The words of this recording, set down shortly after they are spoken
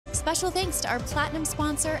Special thanks to our platinum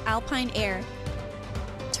sponsor, Alpine Air.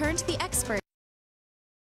 Turn to the expert.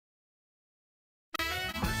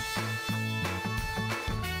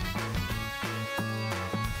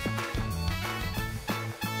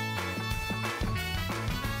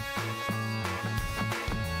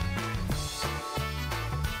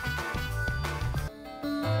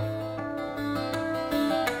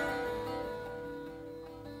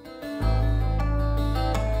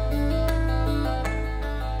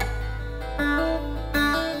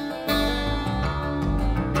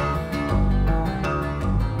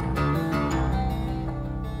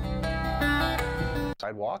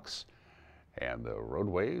 Sidewalks and the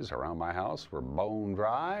roadways around my house were bone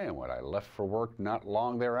dry, and when I left for work not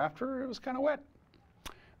long thereafter, it was kind of wet.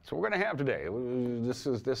 So we're going to have today.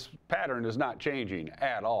 This pattern is not changing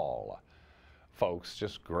at all, folks.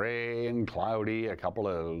 Just gray and cloudy, a couple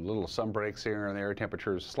of little sun breaks here and there,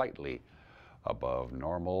 temperatures slightly above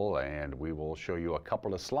normal, and we will show you a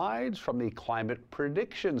couple of slides from the Climate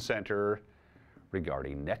Prediction Center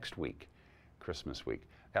regarding next week, Christmas week.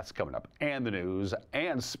 That's coming up. And the news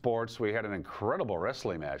and sports. We had an incredible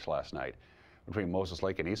wrestling match last night between Moses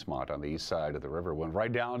Lake and Eastmont on the east side of the river. Went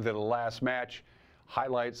right down to the last match.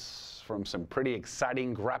 Highlights from some pretty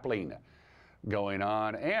exciting grappling going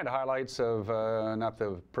on, and highlights of not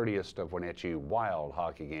the prettiest of Wenatchee Wild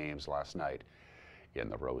hockey games last night in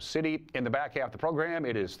the Rose City. In the back half of the program,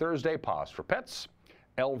 it is Thursday, Pause for Pets.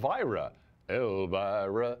 Elvira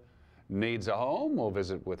needs a home. We'll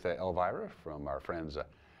visit with Elvira from our friends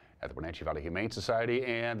at the Wenatchee Valley Humane Society.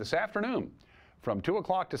 And this afternoon, from 2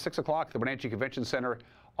 o'clock to 6 o'clock at the Wenatchee Convention Center,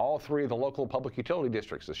 all three of the local public utility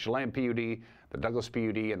districts, the Chelan PUD, the Douglas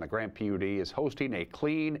PUD, and the Grant PUD, is hosting a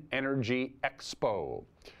Clean Energy Expo.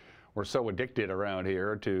 We're so addicted around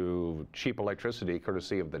here to cheap electricity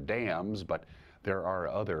courtesy of the dams, but there are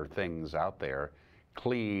other things out there,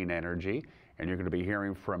 clean energy. And you're going to be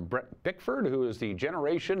hearing from Brett Bickford, who is the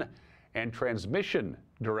Generation and Transmission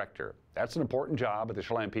Director. That's an important job at the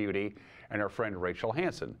Chelan PUD, and our friend Rachel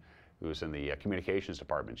Hansen, who's in the Communications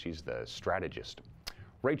Department. She's the strategist.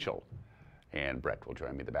 Rachel and Brett will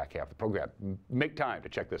join me in the back half of the program. Make time to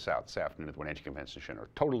check this out this afternoon at the Wenatchee Convention Center.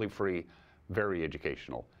 Totally free, very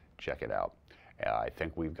educational. Check it out. I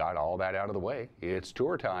think we've got all that out of the way. It's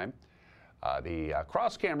tour time. The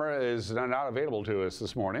cross camera is not available to us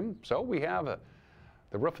this morning, so we have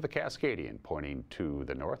the roof of the Cascadian pointing to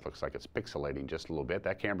the north. Looks like it's pixelating just a little bit.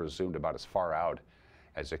 That camera is zoomed about as far out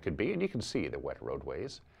as it could be, and you can see the wet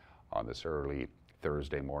roadways on this early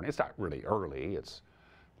Thursday morning. It's not really early. It's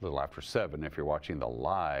a little after 7 if you're watching the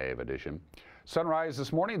live edition. Sunrise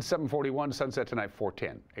this morning, 7:41. Sunset tonight,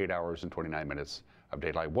 4:10. 8 hours and 29 minutes of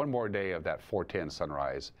daylight. One more day of that 4:10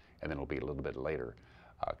 sunrise, and then it'll be a little bit later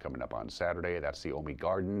coming up on Saturday. That's the Omi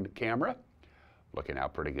Garden camera. Looking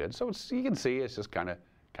out pretty good. So you can see it's just kind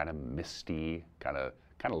of misty, kind of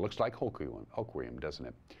looks like Hoquiam, doesn't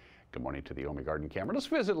it? Good morning to the Omi Garden camera. Let's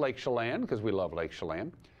visit Lake Chelan, because we love Lake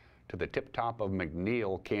Chelan. To the tip top of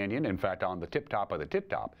McNeil Canyon. In fact, on the tip top of the tip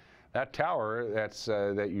top, that tower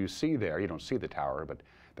that you see there, you don't see the tower, but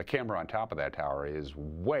the camera on top of that tower is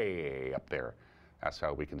way up there. That's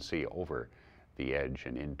how we can see over the edge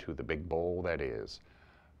and into the big bowl that is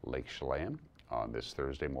Lake Chelan on this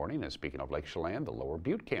Thursday morning. And speaking of Lake Chelan, the Lower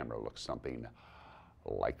Butte camera looks something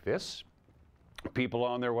like this. People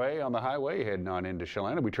on their way on the highway heading on into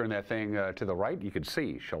Chelan. If we turn that thing to the right, you can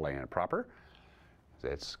see Chelan proper.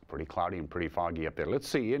 It's pretty cloudy and pretty foggy up there. Let's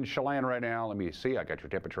see, in Chelan right now, let me see, I got your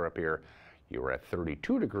temperature up here. You were at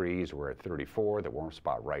 32 degrees, we're at 34. The warm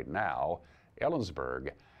spot right now, Ellensburg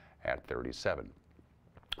at 37.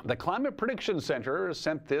 The Climate Prediction Center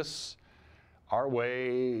sent this our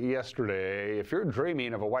way yesterday. If you're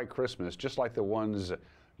dreaming of a white Christmas, just like the ones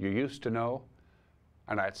you used to know,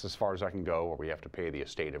 and that's as far as I can go, where we have to pay the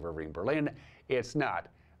estate of Irving Berlin, it's not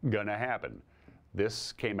gonna happen.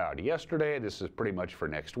 This came out yesterday. This is pretty much for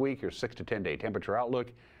next week, your 6 to 10 day temperature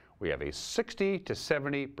outlook. We have a 60 to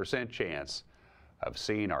 70% chance of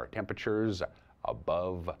seeing our temperatures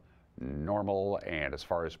above normal. And as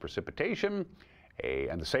far as precipitation,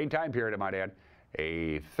 and the same time period, I might add,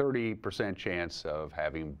 a 30% chance of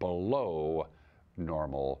having below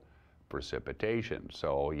normal precipitation.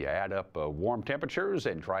 So you add up warm temperatures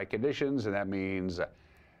and dry conditions, and that means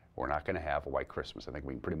we're not going to have a white Christmas. I think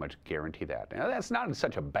we can pretty much guarantee that. Now, that's not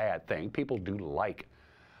such a bad thing. People do like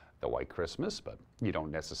the white Christmas, but you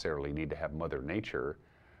don't necessarily need to have Mother Nature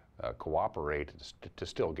cooperate to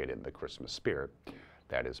still get in the Christmas spirit.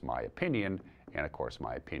 That is my opinion, and of course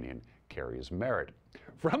my opinion carries merit.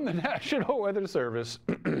 From the National Weather Service,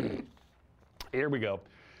 here we go.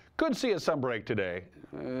 Could see a sun break today.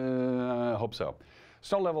 I hope so.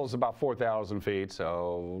 Snow level is about 4,000 feet,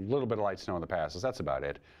 so a little bit of light snow in the passes. That's about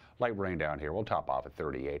it. Light rain down here. We'll top off at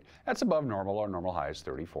 38. That's above normal. Our normal high is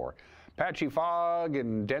 34. Patchy fog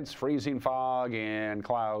and dense freezing fog and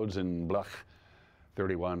clouds and blah.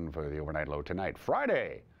 31 for the overnight low tonight.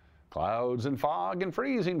 Friday, clouds and fog and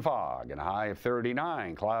freezing fog, and a high of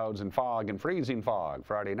 39. Clouds and fog and freezing fog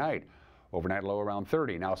Friday night. Overnight low around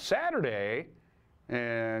 30. Now Saturday,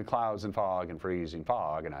 clouds and fog and freezing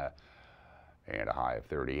fog, and a high of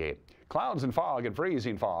 38. Clouds and fog and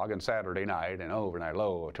freezing fog on Saturday night, and overnight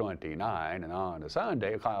low of 29. And on to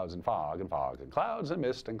Sunday, clouds and fog and clouds and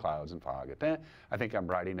mist and clouds and fog. I think I'm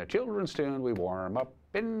writing a children's tune. We warm up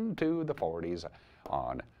into the 40s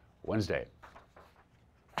on Wednesday.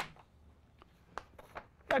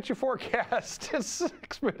 That's your forecast. It's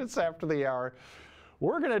 6 minutes after the hour.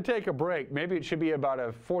 We're going to take a break. Maybe it should be about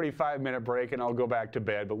a 45-minute break, and I'll go back to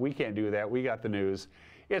bed, but we can't do that. We got the news.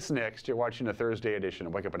 It's next. You're watching the Thursday edition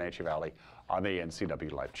of Wake Up Wenatchee Valley on the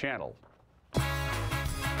NCW Life channel.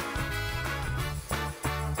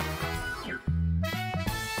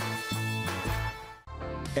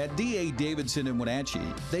 At D.A. Davidson in Wenatchee,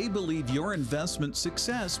 they believe your investment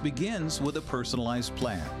success begins with a personalized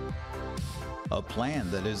plan. A plan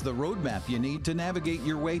that is the roadmap you need to navigate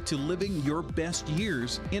your way to living your best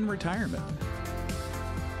years in retirement.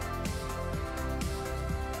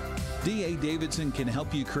 D.A. Davidson can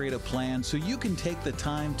help you create a plan so you can take the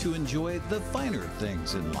time to enjoy the finer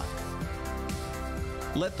things in life.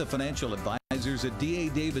 Let the financial advisors at D.A.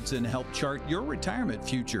 Davidson help chart your retirement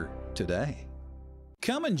future today.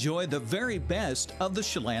 Come enjoy the very best of the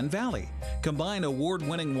Chelan Valley. Combine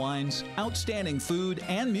award-winning wines, outstanding food,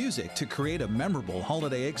 and music to create a memorable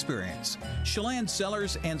holiday experience. Chelan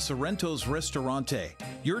Cellars and Sorrento's Ristorante,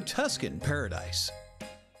 your Tuscan paradise.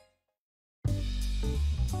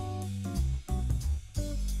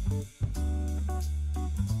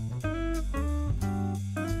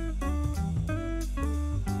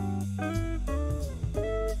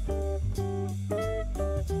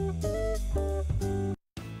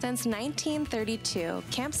 Since 1932,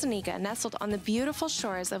 Camp Seneca, nestled on the beautiful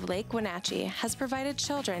shores of Lake Wenatchee, has provided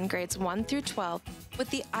children grades 1 through 12 with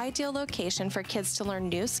the ideal location for kids to learn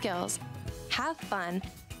new skills, have fun,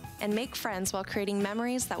 and make friends while creating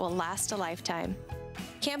memories that will last a lifetime.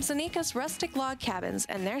 Camp Seneca's rustic log cabins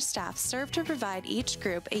and their staff serve to provide each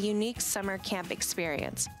group a unique summer camp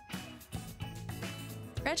experience.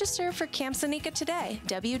 Register for Camp Seneca today,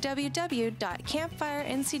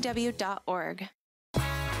 www.campfirencw.org.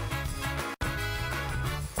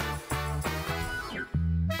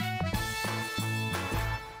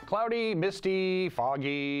 Cloudy, misty,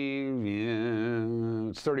 foggy, yeah,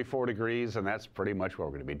 it's 34 degrees, and that's pretty much what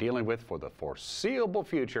we're going to be dealing with for the foreseeable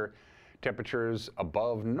future. Temperatures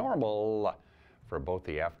above normal for both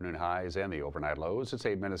the afternoon highs and the overnight lows. It's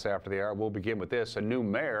 8 minutes after the hour. We'll begin with this. A new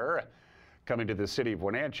mayor coming to the city of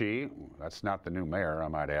Wenatchee. That's not the new mayor, I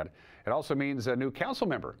might add. It also means a new council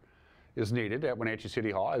member is needed at Wenatchee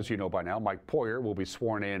City Hall. As you know by now, Mike Poyer will be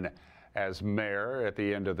sworn in as mayor at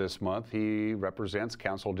the end of this month. He represents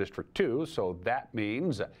Council District 2, so that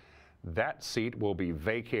means that seat will be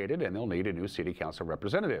vacated and they'll need a new city council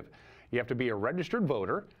representative. You have to be a registered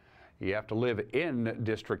voter, you have to live in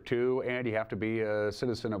District 2, and you have to be a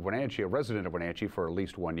citizen of Wenatchee, a resident of Wenatchee for at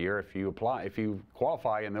least 1 year. If you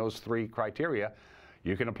qualify in those three criteria,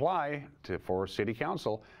 you can apply for city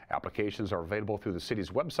council. Applications are available through the city's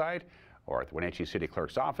website or at the Wenatchee City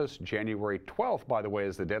Clerk's office. January 12th, by the way,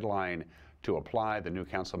 is the deadline to apply. The new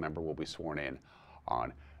council member will be sworn in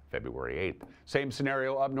on February 8th. Same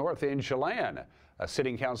scenario up north in Chelan. A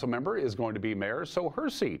sitting council member is going to be mayor, so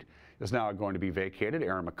her seat is now going to be vacated.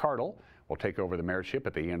 Erin McCardle will take over the mayorship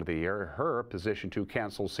at the end of the year. Her position 2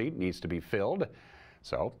 council seat needs to be filled.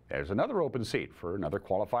 So there's another open seat for another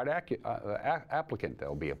qualified applicant that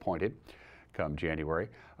will be appointed come January.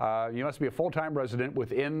 You must be a full-time resident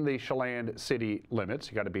within the Chelan city limits.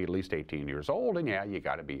 You got to be at least 18 years old, and yeah, you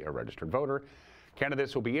got to be a registered voter.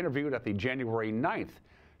 Candidates will be interviewed at the January 9th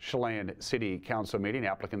Chelan City Council meeting.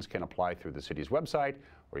 Applicants can apply through the city's website,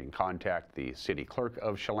 or you can contact the city clerk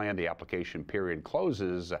of Chelan. The application period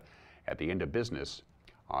closes at the end of business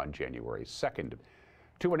on January 2nd.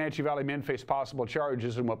 2 Wenatchee Valley men face possible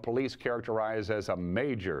charges in what police characterize as a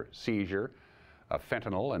major seizure of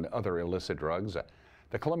fentanyl and other illicit drugs.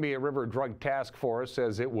 The Columbia River Drug Task Force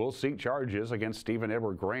says it will seek charges against Stephen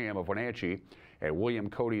Edward Graham of Wenatchee and William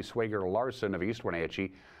Cody Swager Larson of East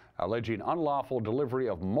Wenatchee, alleging unlawful delivery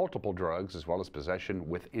of multiple drugs as well as possession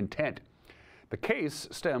with intent. The case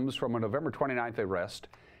stems from a November 29th arrest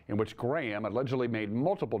in which Graham allegedly made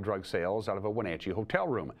multiple drug sales out of a Wenatchee hotel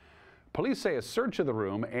room. Police say a search of the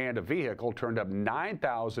room and a vehicle turned up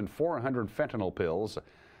 9,400 fentanyl pills,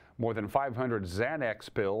 more than 500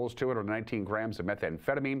 Xanax pills, 219 grams of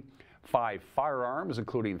methamphetamine, 5 firearms,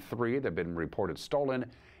 including 3 that have been reported stolen,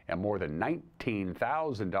 and more than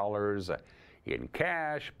 $19,000 in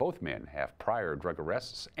cash. Both men have prior drug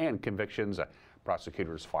arrests and convictions.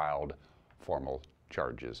 Prosecutors filed formal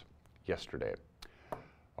charges yesterday.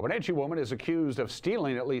 A Wenatchee woman is accused of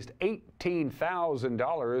stealing at least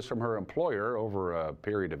 $18,000 from her employer over a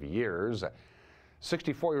period of years.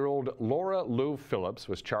 64-year-old Laura Lou Phillips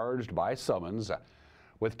was charged by summons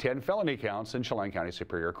with 10 felony counts in Chelan County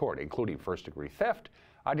Superior Court, including first-degree theft,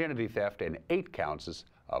 identity theft, and 8 counts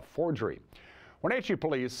of forgery. Wenatchee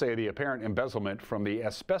police say the apparent embezzlement from the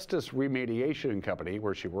asbestos remediation company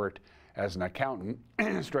where she worked as an accountant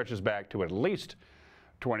stretches back to at least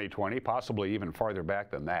 2020, possibly even farther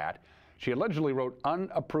back than that. She allegedly wrote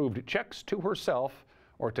unapproved checks to herself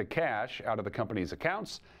or to cash out of the company's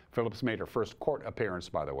accounts. Phillips made her first court appearance,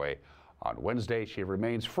 by the way, on Wednesday. She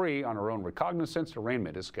remains free on her own recognizance.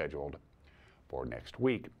 Arraignment is scheduled for next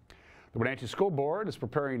week. The Wenatchee School Board is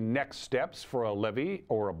preparing next steps for a levy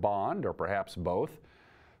or a bond, or perhaps both.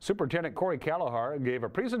 Superintendent Corey Callahar gave a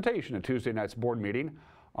presentation at Tuesday night's board meeting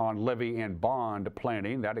on levy and bond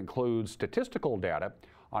planning. That includes statistical data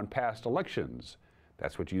on past elections.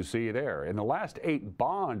 That's what you see there. In the last 8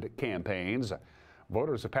 bond campaigns,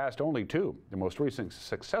 voters have passed only 2. The most recent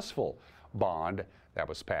successful bond that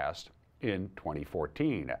was passed in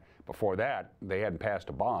 2014. Before that, they hadn't passed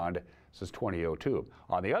a bond since 2002.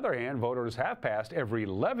 On the other hand, voters have passed every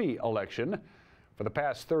levy election for the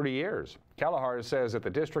past 30 years. Callahar says that the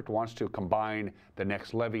district wants to combine the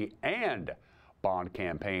next levy and bond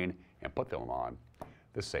campaign and put them on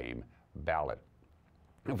the same ballot.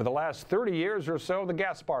 And for the last 30 years or so, the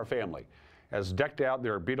Gaspar family has decked out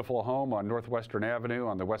their beautiful home on Northwestern Avenue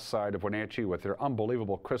on the west side of Wenatchee with their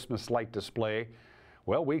unbelievable Christmas light display.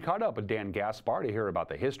 Well, we caught up with Dan Gaspar to hear about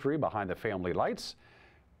the history behind the family lights,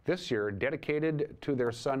 this year dedicated to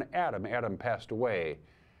their son Adam. Adam passed away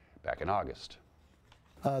back in August.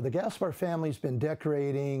 The Gaspar family's been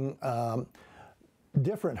decorating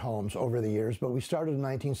different homes over the years, but we started in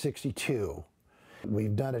 1962.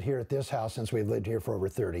 We've done it here at this house since we've lived here for over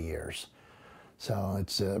 30 years. So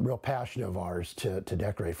it's a real passion of ours to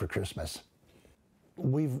decorate for Christmas.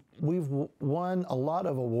 We've won a lot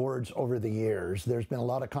of awards over the years. There's been a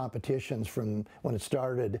lot of competitions from when it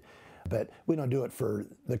started, but we don't do it for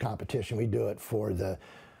the competition. We do it for the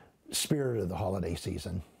spirit of the holiday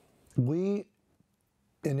season. We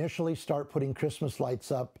initially start putting Christmas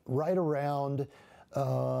lights up right around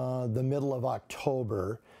the middle of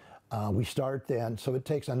October. We start then, so it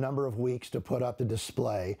takes a number of weeks to put up the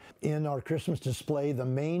display. In our Christmas display, the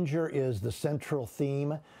manger is the central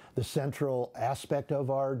theme, the central aspect of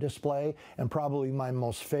our display, and probably my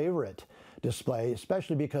most favorite display,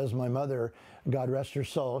 especially because my mother, God rest her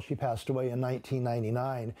soul, she passed away in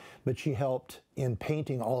 1999, but she helped in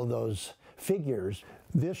painting all of those figures.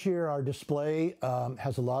 This year our display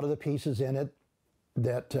has a lot of the pieces in it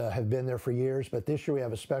that have been there for years, but this year we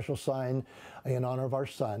have a special sign in honor of our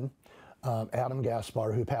son, Adam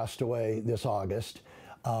Gaspar, who passed away this August.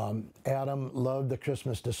 Adam loved the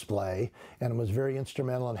Christmas display and was very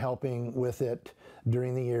instrumental in helping with it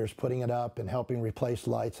during the years, putting it up and helping replace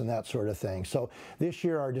lights and that sort of thing. So this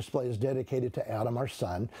year our display is dedicated to Adam, our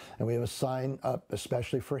son, and we have a sign up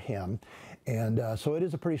especially for him. And so it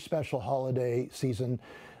is a pretty special holiday season.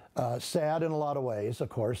 Sad in a lot of ways, of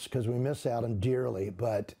course, because we miss Adam dearly,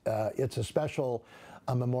 but it's a special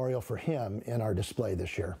memorial for him in our display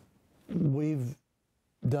this year. We've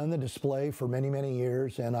done the display for many, many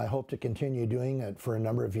years, and I hope to continue doing it for a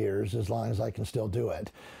number of years as long as I can still do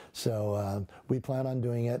it. So we plan on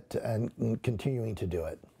doing it and continuing to do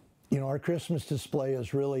it. You know, our Christmas display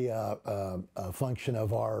is really a function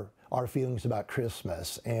of our feelings about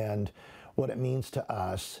Christmas and what it means to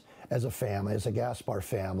us as a family, as a Gaspar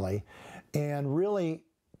family. And really,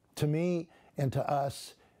 to me and to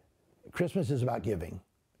us, Christmas is about giving.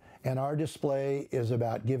 And our display is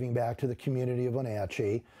about giving back to the community of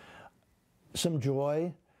Wenatchee some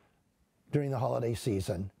joy during the holiday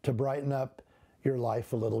season, to brighten up your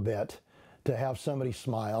life a little bit, to have somebody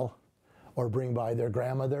smile or bring by their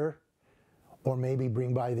grandmother, or maybe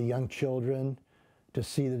bring by the young children to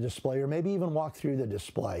see the display, or maybe even walk through the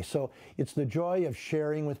display. So it's the joy of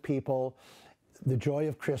sharing with people, the joy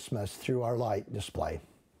of Christmas through our light display.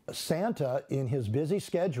 Santa, in his busy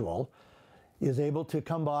schedule, is able to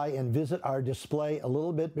come by and visit our display a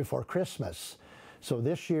little bit before Christmas. So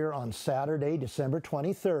this year on Saturday, December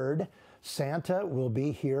 23rd, Santa will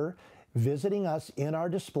be here visiting us in our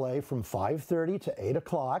display from 5:30 to 8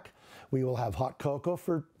 o'clock. We will have hot cocoa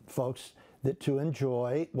for folks to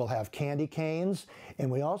enjoy. We'll have candy canes,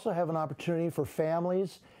 and we also have an opportunity for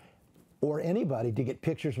families or anybody to get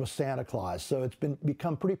pictures with Santa Claus. So it's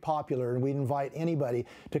become pretty popular, and we invite anybody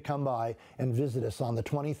to come by and visit us on the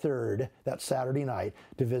 23rd, that Saturday night,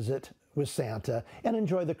 to visit with Santa and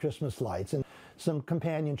enjoy the Christmas lights and some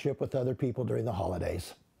companionship with other people during the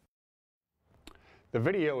holidays. The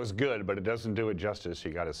video is good, but it doesn't do it justice.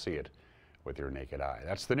 You got to see it with your naked eye.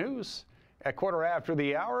 That's the news. At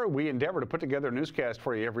 1:15, we endeavor to put together a newscast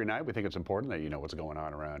for you every night. We think it's important that you know what's going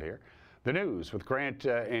on around here. The news with Grant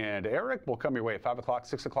and Eric will come your way at 5 o'clock,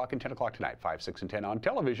 6 o'clock, and 10 o'clock tonight. 5, 6, and 10 on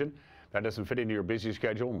television. That doesn't fit into your busy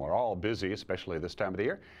schedule, and we're all busy, especially this time of the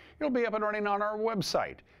year. It'll be up and running on our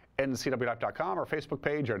website, ncwlife.com, our Facebook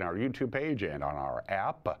page, and our YouTube page, and on our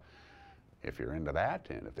app. If you're into that,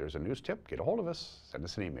 and if there's a news tip, get a hold of us. Send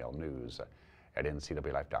us an email,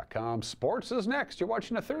 news@ncwlife.com. Sports is next. You're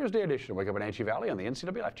watching a Thursday edition of Wake Up Wenatchee Valley on the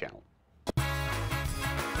NCW Life channel.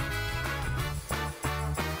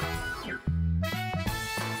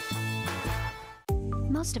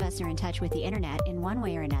 Most of us are in touch with the internet in one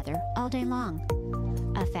way or another all day long.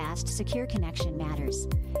 A fast, secure connection matters.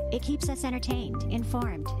 It keeps us entertained,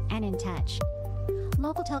 informed, and in touch.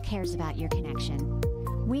 Local cares about your connection.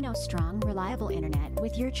 We know strong, reliable internet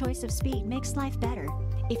with your choice of speed makes life better.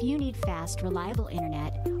 If you need fast, reliable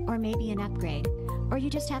internet, or maybe an upgrade, or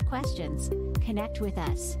you just have questions, connect with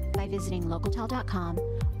us by visiting localtel.com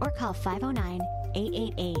or call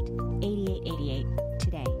 509-888-8888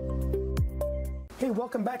 today. Hey,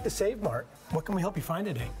 welcome back to Save Mart. What can we help you find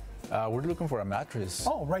today? We're looking for a mattress.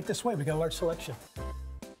 Oh, right this way. We got a large selection.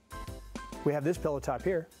 We have this pillow top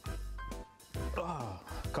here. Oh,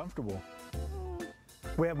 comfortable.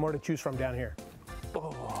 We have more to choose from down here.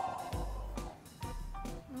 Oh.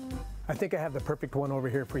 I think I have the perfect one over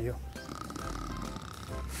here for you.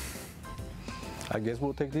 I guess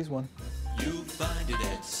we'll take this one. You'll find it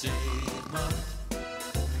at Save Mart.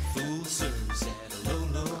 Full service at a low,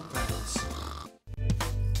 low price.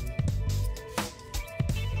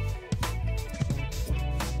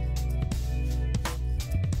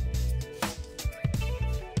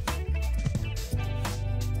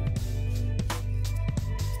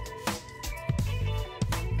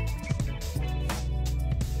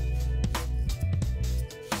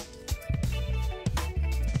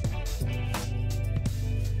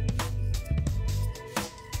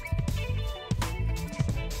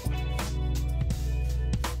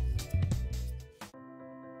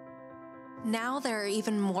 Now there are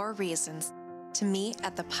even more reasons to meet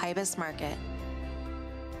at the Pybus Market.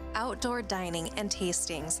 Outdoor dining and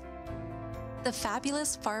tastings, the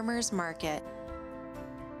fabulous Farmers Market,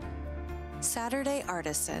 Saturday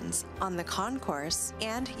artisans on the concourse,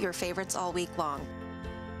 and your favorites all week long.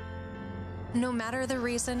 No matter the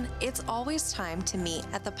reason, it's always time to meet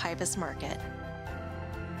at the Pybus Market.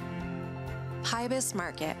 Pybus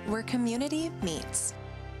Market, where community meets.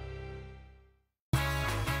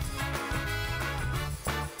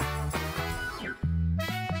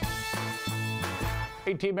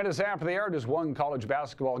 18 minutes after the hour, just one college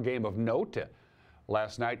basketball game of note.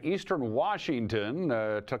 Last night, Eastern Washington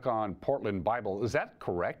took on Portland Bible. Is that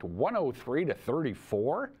correct?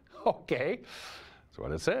 103-34? Okay, that's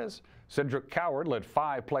what it says. Cedric Coward led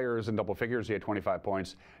 5 players in double figures. He had 25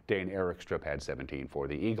 points. Dane Erickstrup had 17 for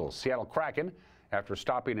the Eagles. Seattle Kraken, after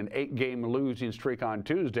stopping an 8-game losing streak on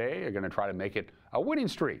Tuesday, are going to try to make it a winning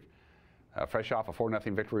streak. Fresh off a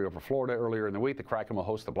 4-0 victory over Florida earlier in the week, the Kraken will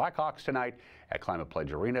host the Blackhawks tonight at Climate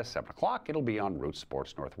Pledge Arena, 7 o'clock. It'll be on Root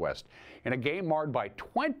Sports Northwest. In a game marred by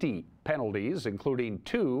 20 penalties, including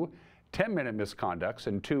 2 10-minute misconducts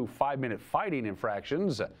and 2 5-minute fighting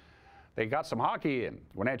infractions, they got some hockey in.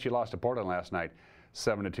 Wenatchee lost to Portland last night,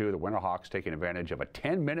 7-2. The Winterhawks taking advantage of a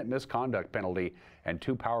 10-minute misconduct penalty and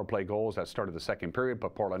 2 power play goals that started the second period,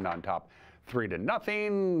 put Portland on top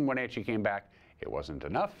 3-0. Wenatchee came back. It wasn't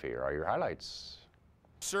enough. Here are your highlights.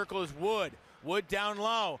 Circle is Wood. Wood down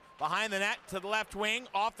low. Behind the net to the left wing.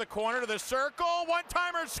 Off the corner to the circle.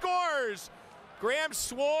 One-timer scores. Graham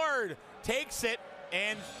Sword takes it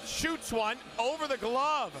and shoots one over the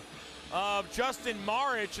glove of Justin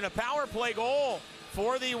Marich, and a power play goal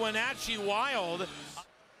for the Wenatchee Wild.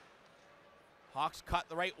 Hawks cut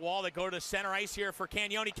the right wall. They go to the center ice here for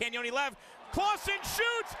Cagnoni. Cagnoni left. Clausen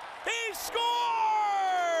shoots. He scores!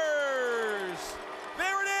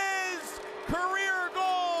 There it is. Career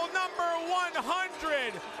goal number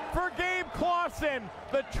 100 for Gabe Clausen,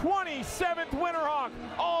 the 27th Winterhawk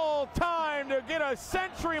all time to get a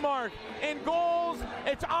century mark in goals.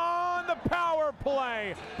 It's on the the power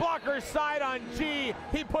play. Blocker side on G.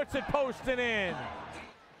 He puts it post and in.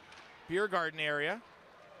 Beer garden area.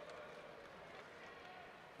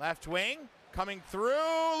 Left wing coming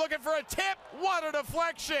through, looking for a tip. What a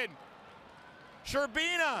deflection.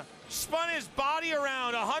 Sherbina spun his body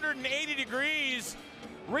around 180 degrees,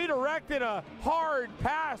 redirected a hard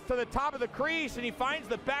pass to the top of the crease, and he finds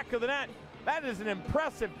the back of the net. That is an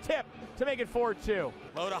impressive tip to make it 4-2.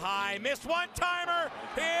 Low to high, missed one-timer.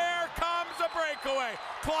 Here comes a breakaway.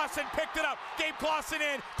 Clausen picked it up, gave Clausen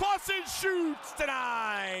in. Clausen shoots,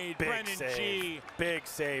 denied. Brendan G. Big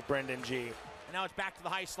save, Brendan G. And now it's back to the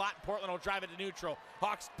high slot. Portland will drive it to neutral.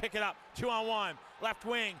 Hawks pick it up, 2-on-1. Left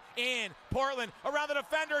wing, in. Portland around the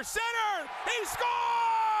defender, center. He scores!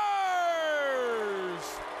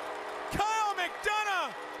 Kyle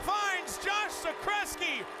McDonough finds Josh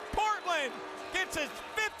Zakreski. Portland gets his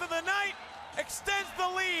 5th of the night, extends the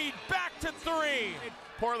lead back to 3.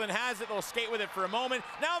 Portland has it, they'll skate with it for a moment.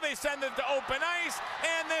 Now they send it to open ice,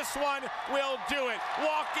 and this one will do it.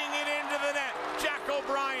 Walking it into the net, Jack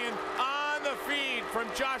O'Brien on the feed from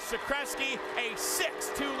Josh Zakreski, a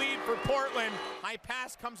 6-2 lead for Portland. High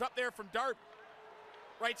pass comes up there from Dart.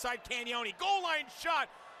 Right side Cagnoni, goal line shot.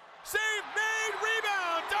 Save made,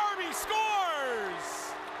 rebound, Darby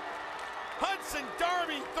scores! Hudson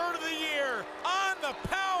Darby, 3rd of the year, on the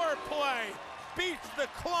power play. Beats the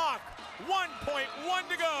clock, 1.1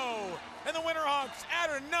 to go. And the Winterhawks add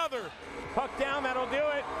another. Puck down, that'll do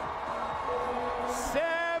it.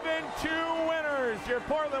 7-2 winners. Your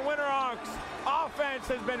Portland Winterhawks offense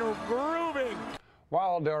has been grooving.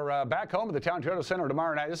 While they're back home at the Town Toyota Center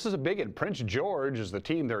tomorrow night, this is a big one. Prince George is the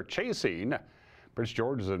team they're chasing. Prince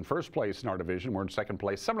George is in first place in our division. We're in second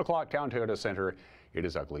place. 7 o'clock, Town Toyota Center. It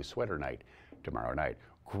is Ugly Sweater Night tomorrow night.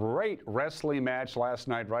 Great wrestling match last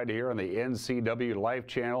night right here on the NCW Life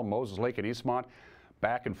Channel. Moses Lake and Eastmont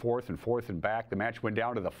back and forth and back. The match went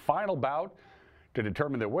down to the final bout to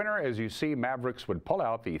determine the winner. As you see, Mavericks would pull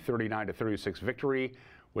out the 39-36 victory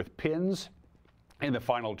with pins in the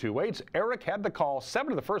final 2 weights. Eric had the call. 7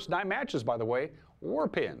 of the first 9 matches, by the way, were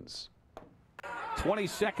pins. 20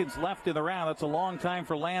 seconds left in the round. That's a long time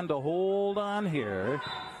for Land to hold on here,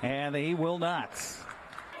 and he will not.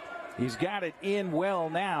 He's got it in well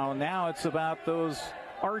now. Now it's about those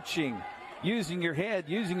arching, using your head,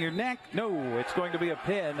 using your neck. No, it's going to be a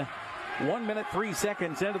pin. 1 minute, 3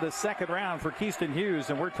 seconds into the second round for Keaston Hughes,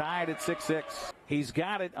 and we're tied at 6-6. He's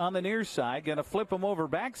got it on the near side, going to flip him over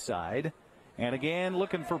backside. And again,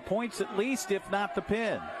 looking for points at least, if not the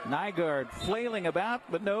pin. Nygaard flailing about,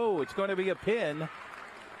 but no, it's going to be a pin.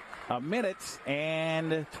 A minute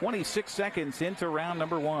and 26 seconds into round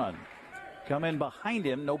number 1. Come in behind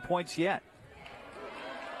him, no points yet.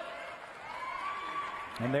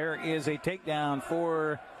 And there is a takedown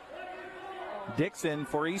for Dixon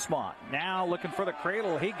for Eastmont. Now looking for the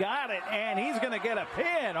cradle. He got it, and he's going to get a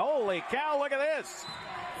pin. Holy cow, look at this.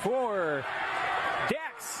 For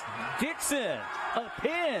Dex Dixon, a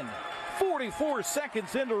pin. 44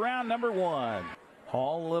 seconds into round number 1.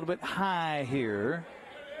 Hall a little bit high here,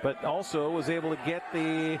 but also was able to get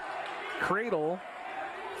the cradle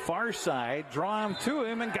far side, draw him to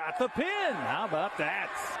him, and got the pin. How about that?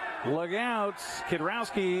 Look out.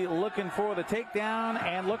 Kidrowski looking for the takedown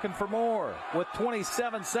and looking for more. With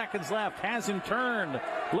 27 seconds left, has him turned,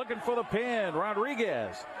 looking for the pin.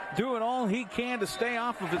 Rodriguez doing all he can to stay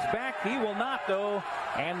off of his back. He will not, though.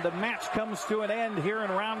 And the match comes to an end here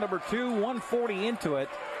in round number 2, 140 into it.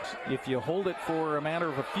 If you hold it for a matter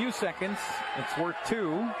of a few seconds, it's worth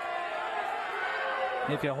 2.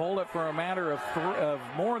 If you hold it for a matter of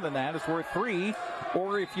more than that, it's worth 3.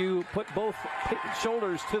 Or if you put both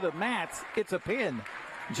shoulders to the mat, it's a pin.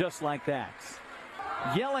 Just like that.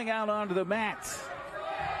 Yelling out onto the mat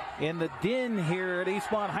in the din here at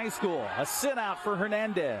Eastmont High School. A sit out for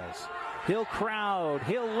Hernandez. He'll crowd.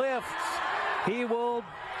 He'll lift. He will.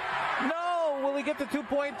 No! Will he get the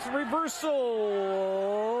 2-point reversal?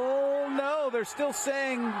 No, they're still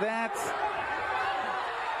saying that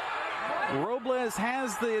Robles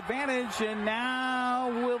has the advantage, and now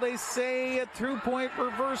will they say a 2-point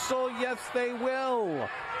reversal? Yes, they will.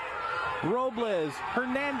 Robles,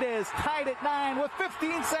 Hernandez tied at 9 with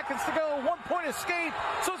 15 seconds to go. 1-point escape,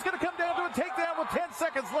 so it's going to come down to a takedown with 10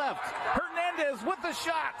 seconds left. Hernandez with the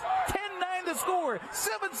shot. 10-9 to score.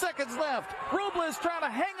 7 seconds left. Robles trying to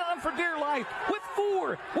hang on for dear life. With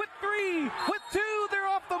 4, with 3, with 2. They're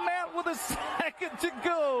off the mat with a second to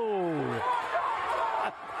go.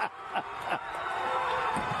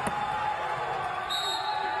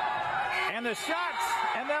 And the shots,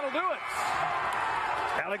 and that'll do it.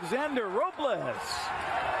 Alexander Robles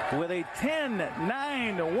with a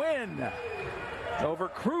 10-9 win. over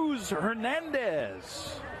Cruz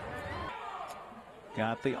Hernandez.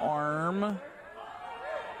 Got the arm.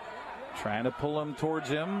 Trying to pull him towards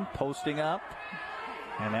him, posting up.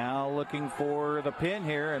 And now looking for the pin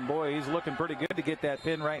here. And boy, he's looking pretty good to get that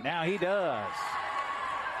pin right now. He does.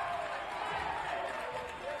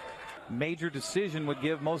 Major decision would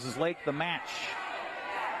give Moses Lake the match.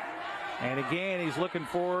 And again, he's looking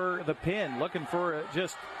for the pin, looking for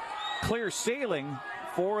just clear sailing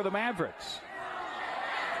for the Mavericks.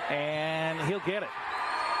 And he'll get it.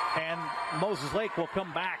 And Moses Lake will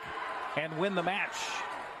come back and win the match.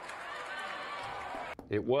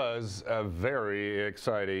 It was a very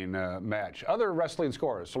exciting match. Other wrestling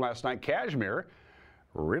scores from last night: Kashmir,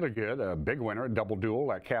 really good, a big winner, a double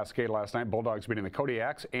duel at Cascade last night. Bulldogs beating the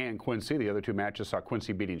Kodiaks and Quincy. The other two matches saw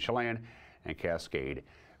Quincy beating Chelan and Cascade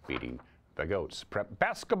beating the Goats. Prep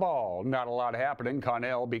basketball, not a lot happening.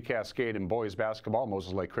 Connell beat Cascade in boys basketball.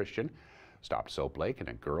 Moses Lake Christian stopped Soap Lake. And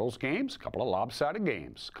in girls games, a couple of lopsided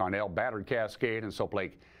games. Connell battered Cascade and Soap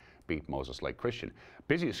Lake beat Moses Lake Christian.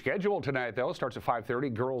 Busy schedule tonight, though. Starts at 5:30.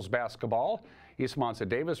 Girls basketball. East Monson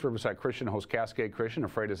Davis, Riverside Christian hosts Cascade Christian.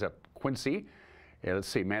 Afraid is at Quincy. Let's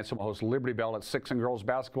see. Manson will host Liberty Bell at 6 in girls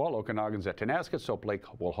basketball. Okanagan's at Tenasket. Soap Lake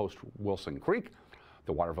will host Wilson Creek.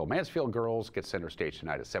 The Waterville Mansfield girls get center stage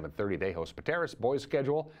tonight at 7:30. They host Pateris. Boys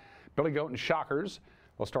schedule: Billy Goat and Shockers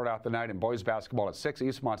will start out the night in boys basketball at 6.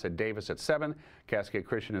 Eastmont's at Davis at 7. Cascade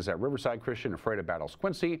Christian is at Riverside Christian. Afraid of battles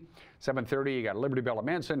Quincy. 7:30, you got Liberty Bell at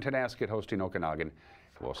Manson. Tenasket hosting Okanagan.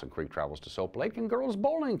 Wilson Creek travels to Soap Lake. And girls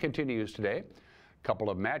bowling continues today.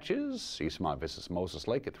 Couple of matches. Eastmont visits Moses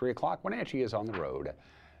Lake at 3 o'clock. Wenatchee is on the road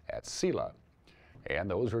at Sela. And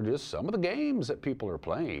those are just some of the games that people are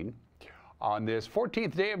playing. On this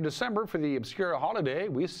 14th day of December, for the obscure holiday,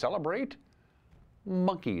 we celebrate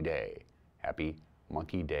Monkey Day. Happy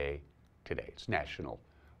Monkey Day today. It's National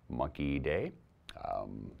Monkey Day.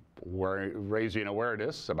 We're raising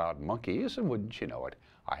awareness about monkeys, and wouldn't you know it,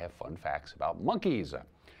 I have fun facts about monkeys.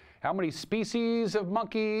 How many species of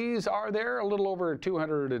monkeys are there? A little over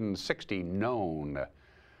 260 known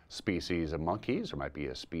species of monkeys. There might be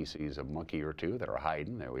a species of monkey or two that are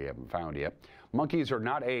hiding that we haven't found yet. Monkeys are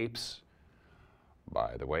not apes,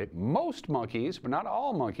 by the way. Most monkeys, but not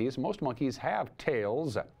all monkeys, most monkeys have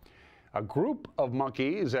tails. A group of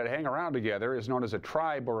monkeys that hang around together is known as a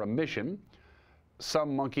tribe or a mission.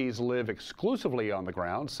 Some monkeys live exclusively on the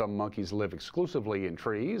ground. Some monkeys live exclusively in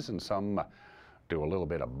trees, and some do a little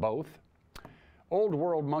bit of both. Old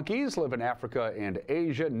World monkeys live in Africa and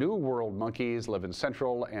Asia. New World monkeys live in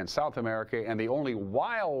Central and South America. And the only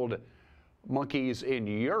wild monkeys in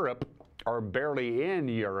Europe are barely in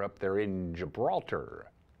Europe. They're in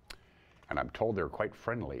Gibraltar. And I'm told they're quite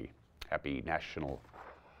friendly. Happy National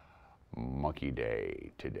Monkey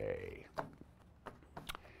Day today.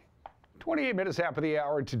 28 minutes after the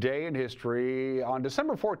hour today in history. On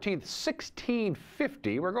December 14th,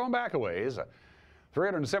 1650, we're going back a ways,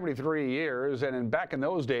 373 years, and back in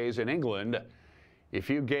those days in England, if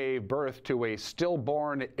you gave birth to a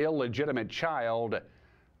stillborn, illegitimate child,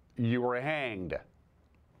 you were hanged.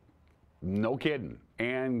 No kidding.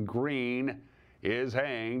 Anne Green is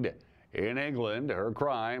hanged in England. Her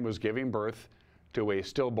crime was giving birth to a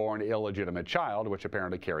stillborn, illegitimate child, which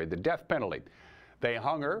apparently carried the death penalty. They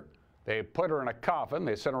hung her. They put her in a coffin.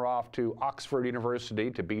 They sent her off to Oxford University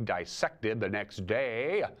to be dissected the next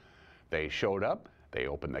day. They showed up. They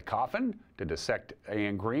opened the coffin to dissect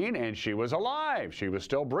Anne Green, and she was alive. She was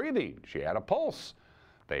still breathing. She had a pulse.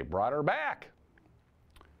 They brought her back.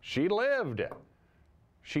 She lived.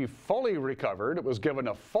 She fully recovered, was given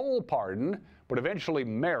a full pardon, but eventually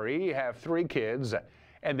marry, have 3 kids,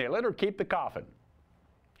 and they let her keep the coffin.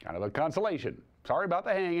 Kind of a consolation. Sorry about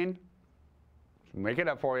the hanging. Make it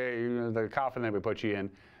up for you, the coffin that we put you in,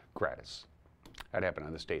 gratis. That happened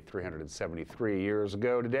on this date 373 years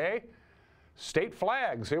ago today. State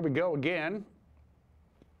flags, here we go again.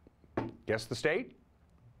 Guess the state?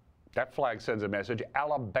 That flag sends a message,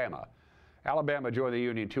 Alabama. Alabama joined the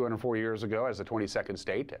Union 204 years ago as the 22nd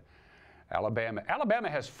state. Alabama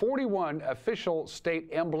has 41 official state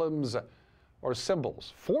emblems or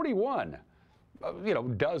symbols. 41.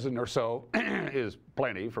 Dozen or so is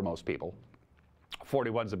plenty for most people.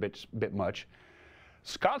 41's a bit much.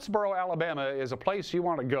 Scottsboro, Alabama is a place you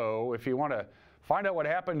want to go if you want to find out what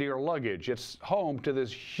happened to your luggage. It's home to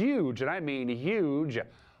this huge, and I mean huge,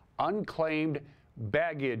 unclaimed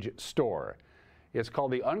baggage store. It's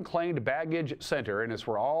called the Unclaimed Baggage Center, and it's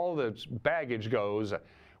where all the baggage goes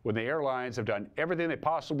when the airlines have done everything they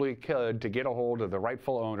possibly could to get a hold of the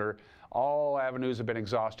rightful owner All avenues have been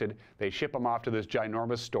exhausted. They ship them off to this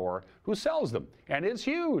ginormous store who sells them. And it's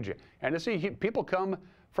huge. And people come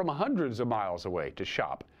from hundreds of miles away to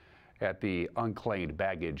shop at the Unclaimed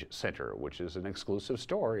Baggage Center, which is an exclusive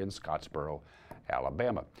store in Scottsboro,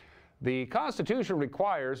 Alabama. The Constitution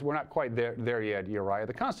requires, we're not quite there yet, Uriah,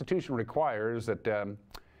 the Constitution requires that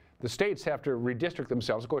the states have to redistrict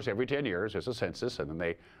themselves. Of course, every 10 years there's a census, and then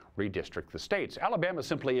they redistrict the states. Alabama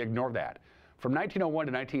simply ignored that. From 1901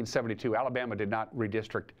 to 1972, Alabama did not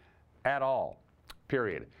redistrict at all,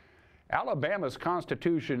 period. Alabama's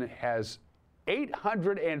Constitution has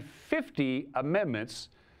 850 amendments,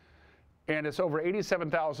 and it's over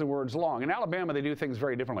 87,000 words long. In Alabama, they do things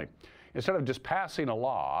very differently. Instead of just passing a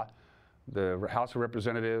law, the House of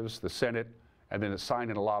Representatives, the Senate, and then it's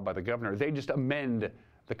signed into law by the governor, they just amend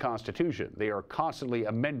the Constitution. They are constantly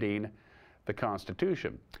amending the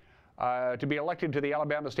Constitution. To be elected to the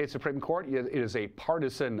Alabama State Supreme Court, it is a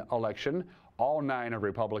partisan election. All 9 are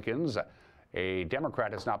Republicans. A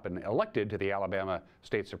Democrat has not been elected to the Alabama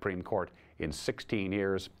State Supreme Court in 16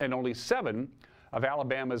 years, and only 7 of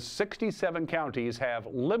Alabama's 67 counties have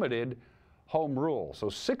limited home rule. So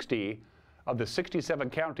 60 of the 67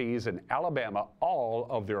 counties in Alabama, all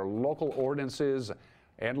of their local ordinances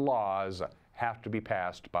and laws have to be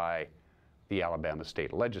passed by the Alabama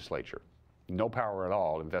State Legislature. No power at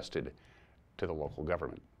all invested to the local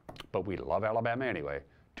government. But we love Alabama anyway,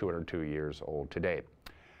 202 years old today.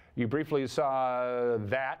 You briefly saw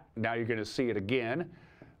that. Now you're going to see it again.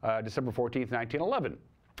 December 14th, 1911.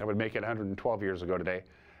 That would make it 112 years ago today.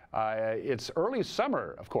 It's early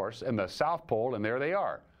summer, of course, in the South Pole, and there they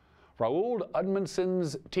are. Raoul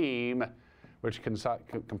Edmondson's team, which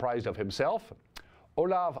comprised of himself,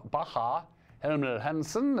 Olav Bacha, Helmut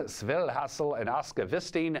Hansen, Svel Hassel, and Oscar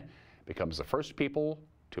Wisting, becomes the first people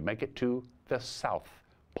to make it to the South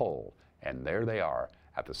Pole. And there they are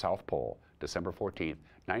at the South Pole, December 14th,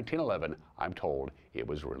 1911. I'm told it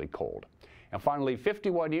was really cold. And finally,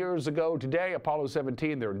 51 years ago today, Apollo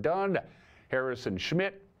 17, they're done. Harrison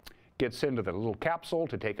Schmitt gets into the little capsule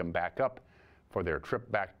to take them back up for their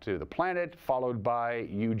trip back to the planet, followed by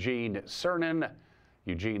Eugene Cernan.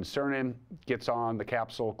 Eugene Cernan gets on the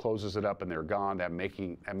capsule, closes it up, and they're gone. That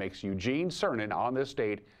makes Eugene Cernan on this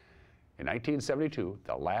date in 1972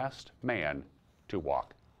 the last man to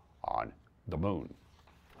walk on the moon.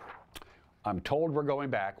 I'm told we're going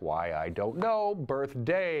back. Why, I don't know.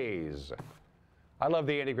 Birthdays. I love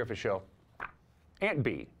the Andy Griffith Show. Aunt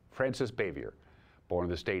Bee, Frances Bavier, born in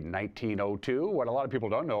the state in 1902. What a lot of people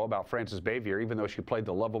don't know about Frances Bavier, even though she played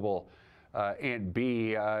the lovable Aunt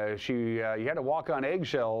Bee, you had to walk on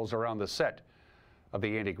eggshells around the set of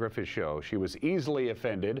the Andy Griffith Show. She was easily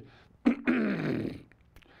offended.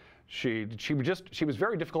 She was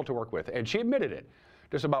very difficult to work with, and she admitted it.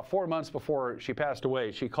 Just about 4 months before she passed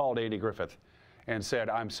away, she called Andy Griffith and said,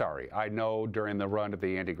 "I'm sorry. I know during the run of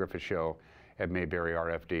the Andy Griffith Show at Mayberry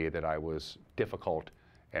RFD that I was difficult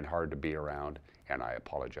and hard to be around, and I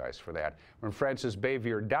apologize for that." When Frances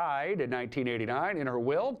Bavier died in 1989, in her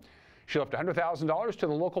will, she left $100,000 to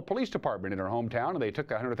the local police department in her hometown, and they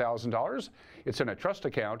took $100,000. It's in a trust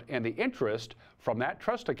account, and the interest from that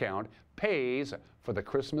trust account pays for the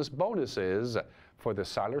Christmas bonuses for the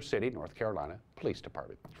Siler City, North Carolina Police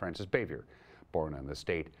Department. Frances Bavier, born in the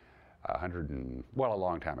state a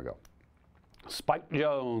long time ago. Spike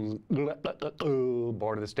Jones,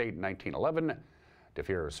 born in the state in 1911.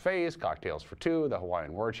 DeFero's Face, Cocktails for Two, the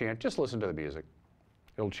Hawaiian War Chant. Just listen to the music.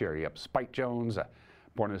 It'll cheer you up. Spike Jones,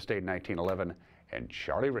 born in the state in 1911. And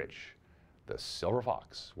Charlie Rich, the Silver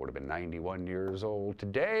Fox, would have been 91 years old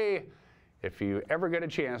today. If you ever get a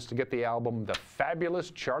chance to get the album, The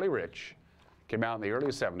Fabulous Charlie Rich, came out in the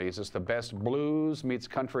early 70s. It's the best blues meets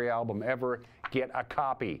country album ever. Get a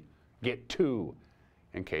copy. Get 2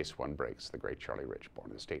 in case one breaks. The great Charlie Rich, born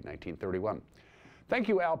in the state in 1931. Thank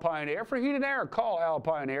you, Alpine Air. For heat and air, call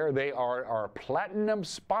Alpine Air. They are our platinum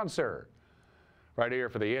sponsor. Right here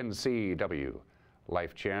for the NCW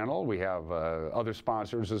Life Channel. We have other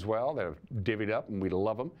sponsors as well that have divvied up, and we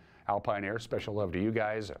love them. Alpine Air, special love to you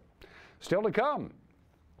guys. Still to come,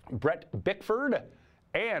 Brett Bickford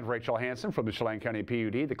and Rachel Hansen from the Chelan County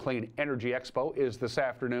PUD. The Clean Energy Expo is this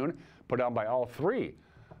afternoon, put on by all 3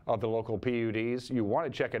 of the local PUDs. You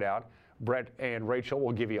want to check it out. Brett and Rachel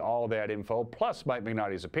will give you all that info, plus Mike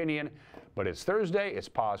McNally's opinion. But it's Thursday. It's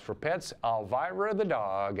Pause for Pets. Elvira the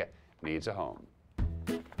dog needs a home.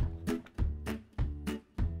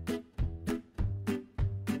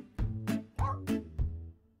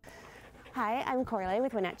 Hi, I'm Corley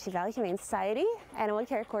with Wenatchee Valley Humane Society, Animal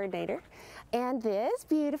Care Coordinator. And this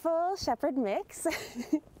beautiful shepherd mix,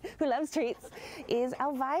 who loves treats, is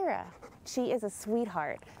Elvira. She is a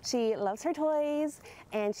sweetheart. She loves her toys,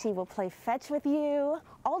 and she will play fetch with you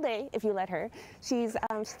all day if you let her. She's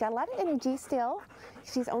got a lot of energy still.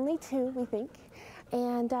 She's only 2, we think,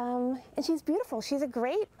 and she's beautiful. She's a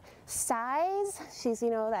great size. She's,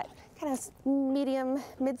 you know, that kind of medium,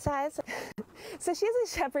 mid-size. So she's a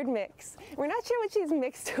shepherd mix. We're not sure what she's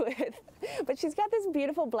mixed with, but she's got this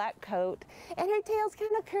beautiful black coat, and her tail's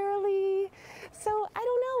kind of curly. So I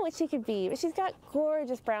don't know what she could be, but she's got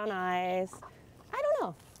gorgeous brown eyes. I don't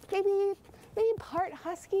know. Maybe part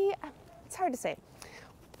husky. It's hard to say.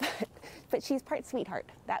 But she's part sweetheart,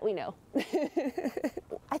 that we know.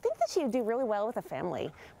 I think that she would do really well with a family,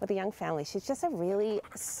 with a young family. She's just a really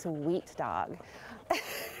sweet dog.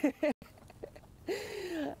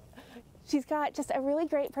 She's got just a really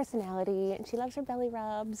great personality, and she loves her belly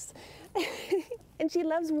rubs, and she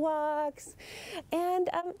loves walks, and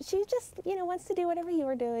she just, you know, wants to do whatever you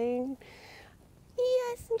are doing.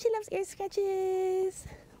 Yes, and she loves ear scratches.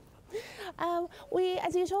 We,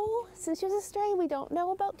 as usual, since she was a stray, we don't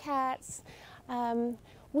know about cats.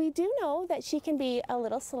 We do know that she can be a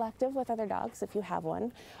little selective with other dogs if you have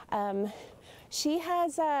one. She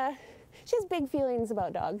has big feelings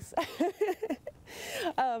about dogs.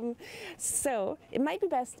 So it might be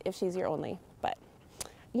best if she's your only, but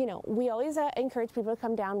you know, we always encourage people to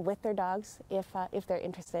come down with their dogs if they're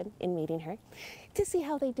interested in meeting her, to see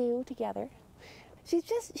how they do together. She's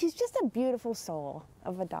just a beautiful soul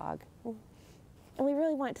of a dog, and we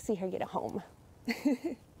really want to see her get a home.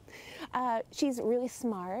 She's really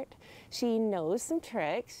smart. She knows some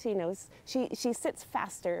tricks. She sits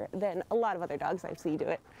faster than a lot of other dogs I've seen do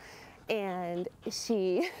it, and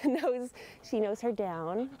she knows her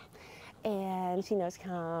down, and she knows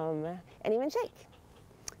come and even shake.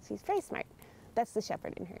 She's very smart. That's the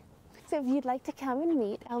shepherd in her. So if you'd like to come and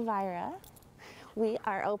meet Elvira, we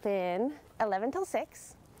are open 11 till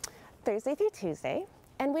 6, Thursday through Tuesday,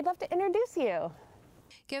 and we'd love to introduce you.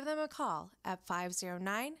 Give them a call at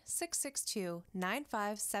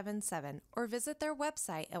 509-662-9577 or visit their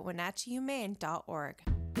website at wenatcheehumane.org.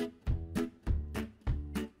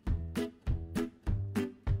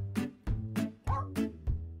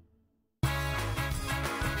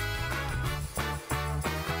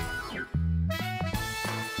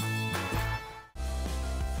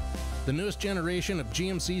 The newest generation of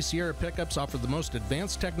GMC Sierra pickups offer the most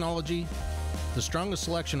advanced technology, the strongest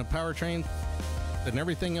selection of powertrain, and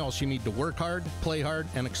everything else you need to work hard, play hard,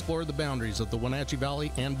 and explore the boundaries of the Wenatchee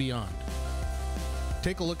Valley and beyond.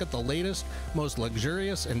 Take a look at the latest, most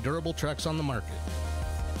luxurious and durable trucks on the market.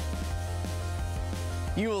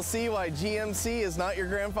 You will see why GMC is not your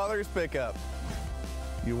grandfather's pickup.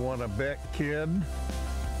 You want to bet, kid?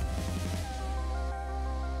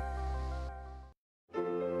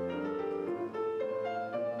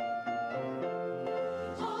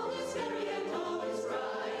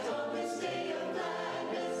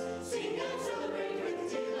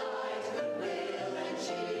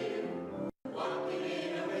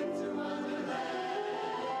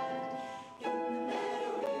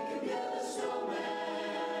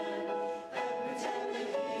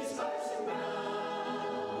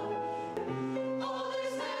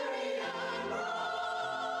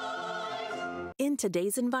 In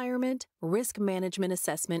today's environment, risk management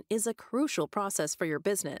assessment is a crucial process for your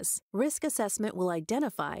business. Risk assessment will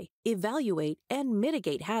identify, evaluate, and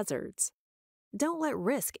mitigate hazards. Don't let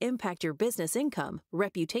risk impact your business income,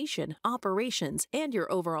 reputation, operations, and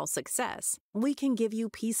your overall success. We can give you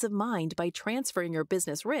peace of mind by transferring your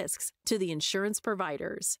business risks to the insurance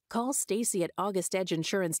providers. Call Stacy at August Edge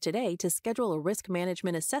Insurance today to schedule a risk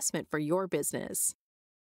management assessment for your business.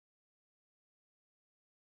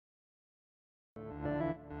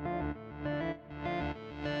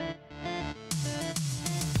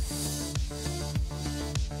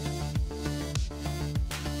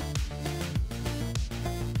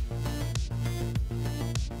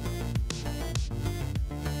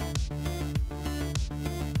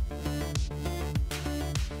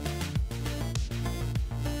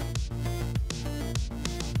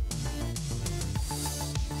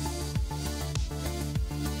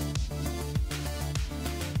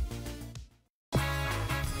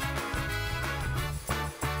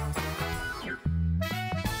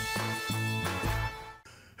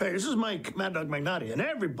 Hey, this is Mike, Mad Dog Magnotti, and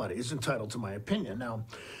everybody is entitled to my opinion. Now,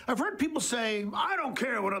 I've heard people say, I don't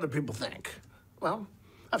care what other people think. Well,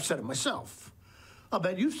 I've said it myself. I'll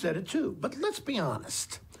bet you've said it too, but let's be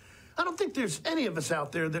honest. I don't think there's any of us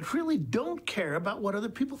out there that really don't care about what other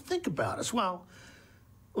people think about us. Well,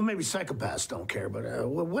 maybe psychopaths don't care, but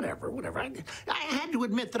whatever. I had to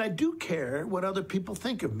admit that I do care what other people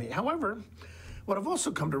think of me. However, What I've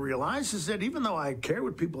also come to realize is that even though I care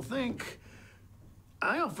what people think,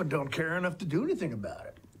 I often don't care enough to do anything about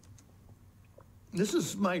it. This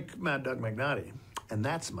is Mike Mad Dog Magnotti, and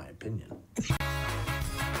that's my opinion.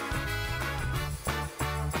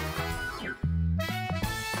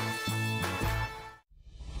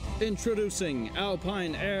 Introducing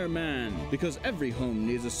Alpine Airman. Because every home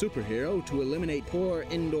needs a superhero to eliminate poor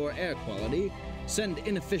indoor air quality, send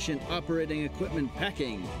inefficient operating equipment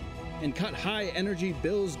packing, and cut high energy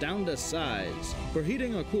bills down to size. For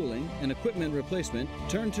heating or cooling and equipment replacement,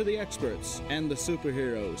 turn to the experts and the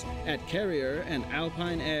superheroes at Carrier and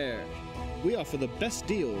Alpine Air. We offer the best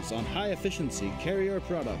deals on high-efficiency Carrier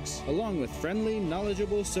products, along with friendly,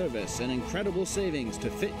 knowledgeable service and incredible savings to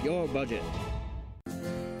fit your budget.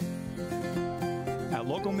 At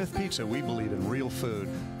Local Myth Pizza, we believe in real food,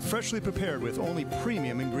 freshly prepared with only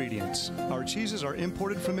premium ingredients. Our cheeses are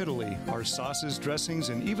imported from Italy. Our sauces, dressings,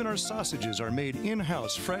 and even our sausages are made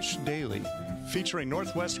in-house fresh daily. Featuring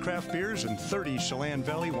Northwest craft beers and 30 Chelan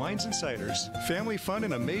Valley wines and ciders. Family fun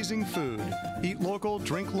and amazing food. Eat local,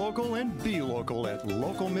 drink local, and be local at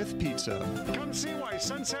Local Myth Pizza. Come see why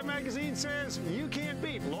Sunset Magazine says you can't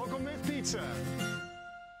beat Local Myth Pizza.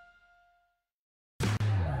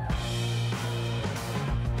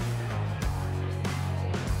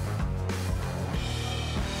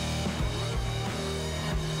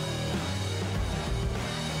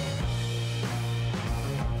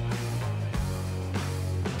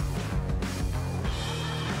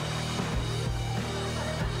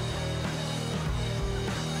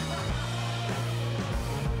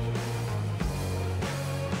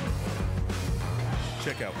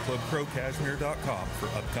 Check out ClubProCashmere.com for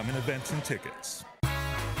upcoming events and tickets.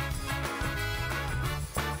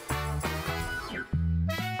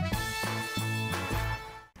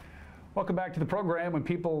 Welcome back to the program. When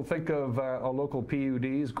people think of local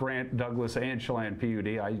PUDs, Grant, Douglas, and Chelan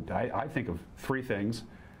PUD, I think of three things.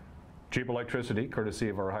 Cheap electricity, courtesy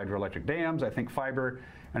of our hydroelectric dams, I think fiber,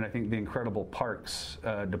 and I think the incredible parks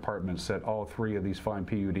departments that all three of these fine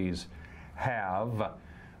PUDs have.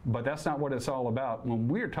 But that's not what it's all about when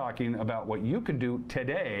we're talking about what you can do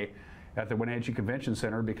today at the Wenatchee Convention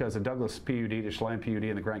Center, because the Douglas PUD, the Chelan PUD,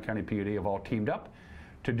 and the Grant County PUD have all teamed up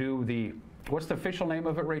to do the, what's the official name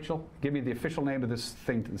of it, Rachel? Give me the official name of this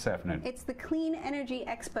thing this afternoon. It's the Clean Energy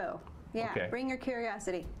Expo. Yeah, okay. Bring your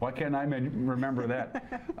curiosity. Why can't I remember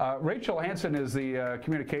that? Rachel Hansen is the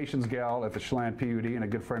communications gal at the Chelan PUD and a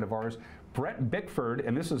good friend of ours. Brett Bickford,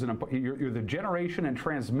 and this is you're the generation and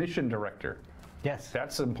transmission director. Yes.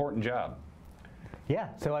 That's an important job. Yeah,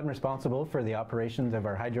 so I'm responsible for the operations of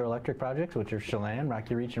our hydroelectric projects, which are Chelan,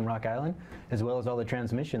 Rocky Reach, and Rock Island, as well as all the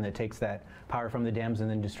transmission that takes that power from the dams and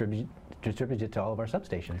then distributes it to all of our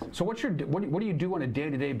substations. So what do you do on a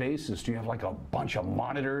day-to-day basis? Do you have like a bunch of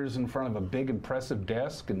monitors in front of a big impressive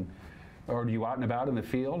desk, or are you out and about in the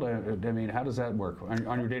field? I mean, how does that work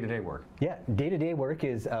on your day-to-day work? Yeah, day-to-day work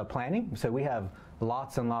is planning. So we have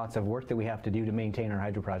lots and lots of work that we have to do to maintain our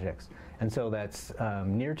hydro projects. And so that's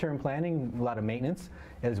near-term planning, a lot of maintenance,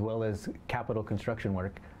 as well as capital construction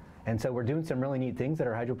work. And so we're doing some really neat things at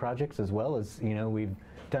our hydro projects, as well as, we've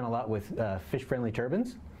done a lot with fish-friendly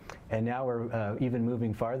turbines. And now we're even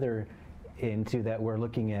moving farther into that. We're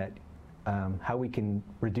looking at how we can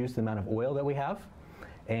reduce the amount of oil that we have.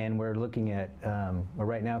 And we're looking at, we're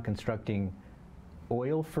right now constructing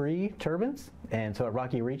oil-free turbines. And so at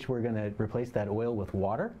Rocky Reach, we're going to replace that oil with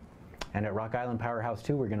water. And at Rock Island Powerhouse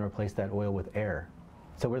 2, we're going to replace that oil with air.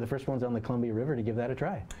 So we're the first ones on the Columbia River to give that a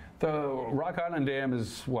try. The Rock Island Dam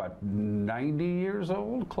is, what, 90 years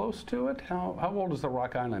old, close to it? How old is the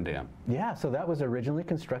Rock Island Dam? Yeah, so that was originally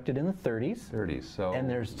constructed in the 30s. So. And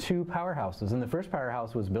there's two powerhouses. And the first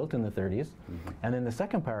powerhouse was built in the 30s, and then the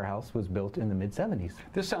second powerhouse was built in the mid-70s.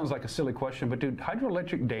 This sounds like a silly question, but do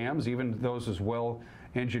hydroelectric dams, even those as well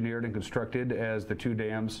engineered and constructed as the two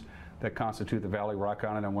dams that constitute the Valley, Rock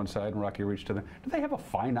Island on one side and Rocky Reach to the, do they have a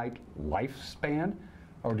finite lifespan?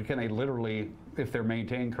 Or can they literally, if they're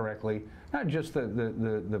maintained correctly, not just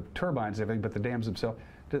the turbines and everything, but the dams themselves,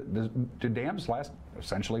 do dams last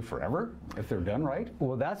essentially forever if they're done right?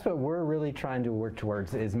 Well, that's what we're really trying to work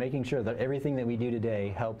towards, is making sure that everything that we do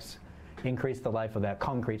today helps increase the life of that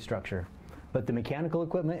concrete structure. But the mechanical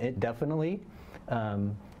equipment, it definitely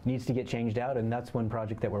needs to get changed out, and that's one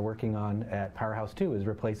project that we're working on at Powerhouse 2, is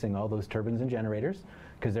replacing all those turbines and generators,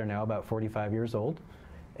 because they're now about 45 years old.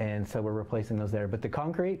 And so we're replacing those there. But the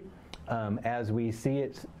concrete, as we see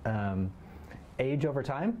it age over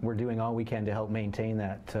time, we're doing all we can to help maintain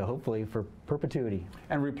that, hopefully for perpetuity.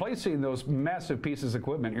 And replacing those massive pieces of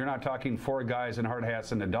equipment, you're not talking 4 guys in hard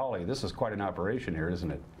hats and a dolly. This is quite an operation here, isn't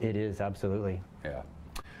it? It is, absolutely. Yeah.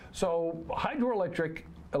 So hydroelectric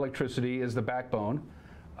electricity is the backbone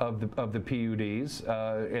of the PUDs,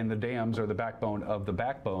 and the dams are the backbone of the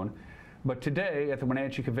backbone. But today at the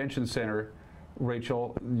Wenatchee Convention Center,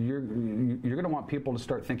 Rachel, you're going to want people to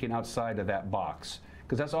start thinking outside of that box,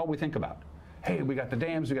 because that's all we think about. Hey, we got the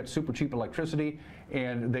dams, we got super cheap electricity,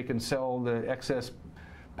 and they can sell the excess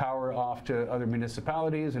power off to other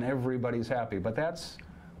municipalities, and everybody's happy. But that's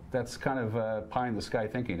kind of pie in the sky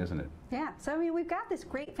thinking, isn't it? Yeah, so I mean, we've got this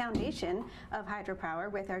great foundation of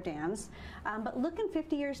hydropower with our dams, but looking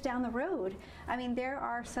 50 years down the road, I mean, there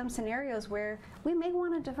are some scenarios where we may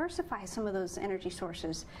want to diversify some of those energy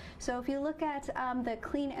sources. So if you look at the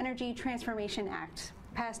Clean Energy Transformation Act,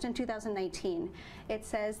 passed in 2019, it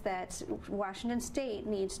says that Washington State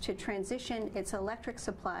needs to transition its electric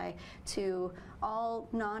supply to all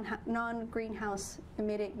non-greenhouse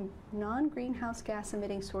gas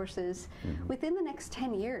emitting sources within the next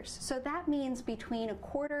 10 years. So that means between a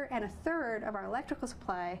quarter and a third of our electrical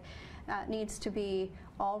supply needs to be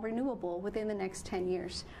all renewable within the next 10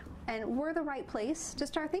 years. And we're the right place to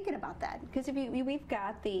start thinking about that, because if we've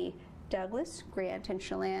got the Douglas, Grant, and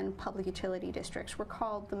Chelan public utility districts. We're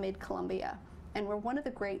called the Mid-Columbia, and we're one of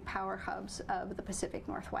the great power hubs of the Pacific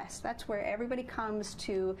Northwest. That's where everybody comes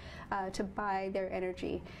to buy their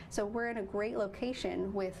energy. So we're in a great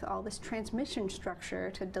location with all this transmission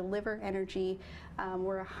structure to deliver energy.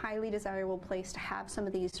 We're a highly desirable place to have some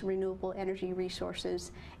of these renewable energy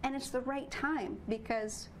resources, and it's the right time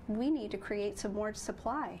because we need to create some more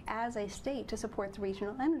supply as a state to support the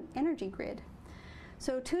regional energy grid.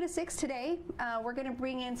 So 2 to 6 today, we're going to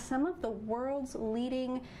bring in some of the world's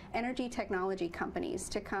leading energy technology companies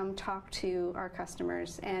to come talk to our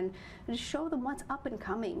customers and show them what's up and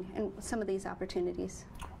coming and some of these opportunities.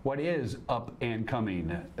 What is up and coming?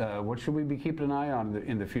 What should we be keeping an eye on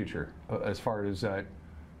in the future as far as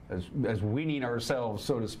weaning ourselves,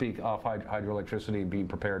 so to speak, off hydroelectricity and being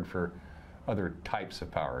prepared for other types of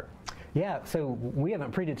power? Yeah, so we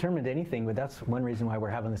haven't predetermined anything, but that's one reason why we're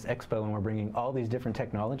having this expo and we're bringing all these different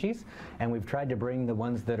technologies, and we've tried to bring the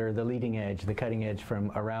ones that are the leading edge, the cutting edge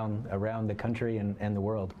from around the country and the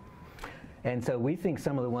world. And so we think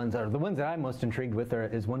some of the ones that I'm most intrigued with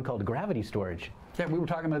is one called gravity storage. Yeah, we were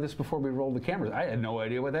talking about this before we rolled the cameras. I had no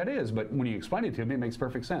idea what that is, but when you explain it to me, it makes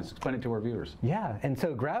perfect sense. Explain it to our viewers. Yeah, and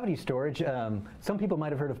so gravity storage, some people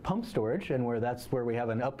might have heard of pump storage, and that's where we have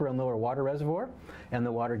an upper and lower water reservoir, and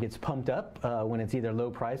the water gets pumped up when it's either low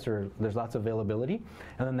price or there's lots of availability,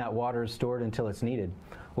 and then that water is stored until it's needed.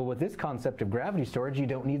 Well, with this concept of gravity storage, you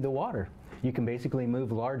don't need the water. You can basically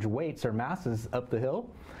move large weights or masses up the hill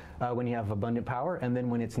when you have abundant power, and then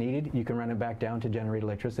when it's needed, you can run it back down to generate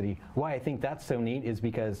electricity. Why I think that's so neat is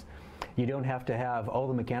because you don't have to have all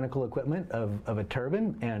the mechanical equipment of a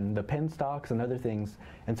turbine and the penstocks and other things,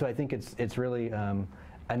 and so I think it's really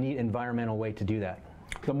a neat environmental way to do that.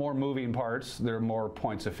 The more moving parts, there are more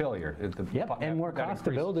points of failure. Yep, and more cost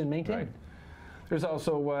to build and maintain. Right. There's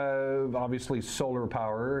also, obviously, solar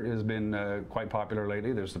power has been quite popular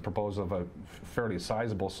lately. There's the proposal of a fairly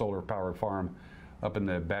sizable solar power farm up in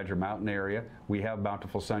the Badger Mountain area. We have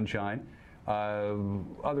bountiful sunshine.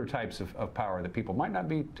 Other types of power that people might not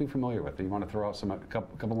be too familiar with. Do you want to throw out a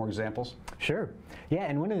couple more examples? Sure. Yeah,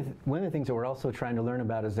 and one of the things that we're also trying to learn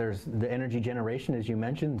about is there's the energy generation, as you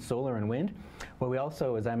mentioned, solar and wind. But we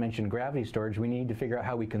also, as I mentioned, gravity storage. We need to figure out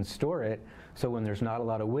how we can store it so when there's not a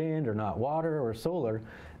lot of wind or not water or solar,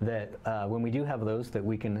 that when we do have those, that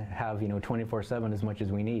we can have 24/7 as much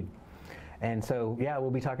as we need. And so, yeah, we'll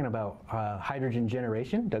be talking about hydrogen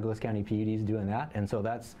generation. Douglas County PUD is doing that, and so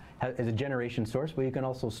that's as a generation source, but you can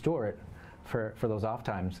also store it for those off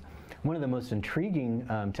times. One of the most intriguing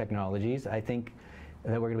technologies, I think,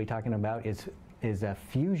 that we're going to be talking about is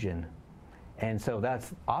fusion. And so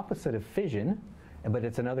that's opposite of fission, but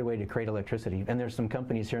it's another way to create electricity. And there's some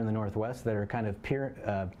companies here in the Northwest that are kind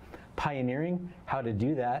of pioneering how to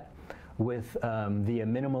do that with the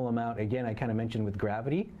minimal amount. Again, I kind of mentioned with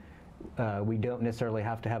gravity. We don't necessarily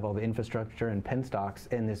have to have all the infrastructure and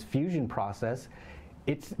penstocks. In this fusion process,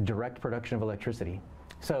 it's direct production of electricity.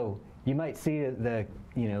 So you might see the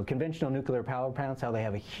conventional nuclear power plants, how they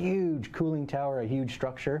have a huge cooling tower, a huge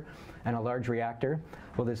structure, and a large reactor.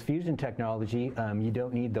 Well, this fusion technology, you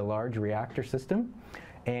don't need the large reactor system,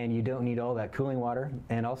 and you don't need all that cooling water.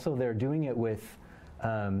 And also they're doing it with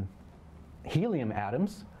helium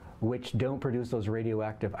atoms, which don't produce those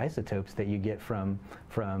radioactive isotopes that you get from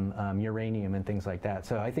uranium and things like that.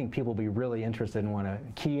 So I think people will be really interested and want to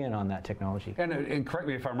key in on that technology. And correct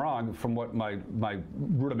me if I'm wrong, from what my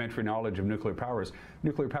rudimentary knowledge of nuclear power is,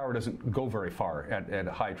 nuclear power doesn't go very far at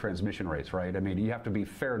high transmission rates, right? I mean, you have to be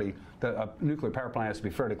fairly, a nuclear power plant has to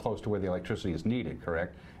be fairly close to where the electricity is needed,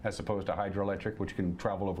 correct? As opposed to hydroelectric, which can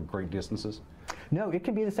travel over great distances? No, it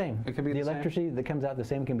can be the same. It can be the electricity that comes out the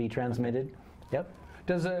same can be transmitted. Yep.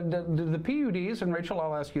 Does do the PUDs, and Rachel,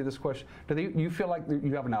 I'll ask you this question, you feel like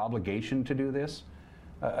you have an obligation to do this?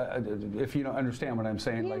 If you don't understand what I'm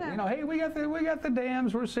saying, like, you know, hey, we got the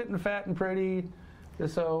dams, we're sitting fat and pretty,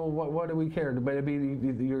 so what do we care? But I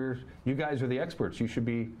mean, you guys are the experts. You should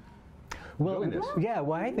be doing this. Yeah,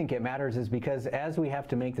 why I think it matters is because as we have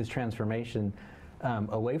to make this transformation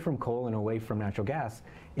away from coal and away from natural gas,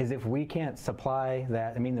 is if we can't supply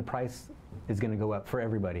that, I mean, the price is going to go up for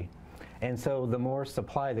everybody. And so the more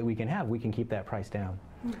supply that we can have, we can keep that price down.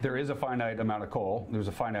 There is a finite amount of coal, there's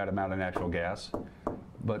a finite amount of natural gas,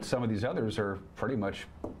 but some of these others are pretty much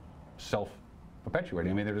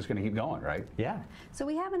self-perpetuating. I mean, they're just going to keep going, right? Yeah. So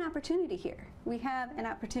we have an opportunity here. We have an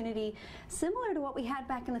opportunity similar to what we had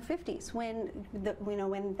back in the 50s when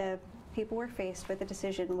the people were faced with the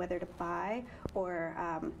decision whether to buy or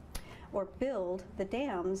build the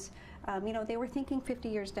dams. You know, they were thinking 50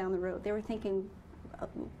 years down the road. They were thinking.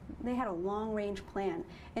 They had a long-range plan,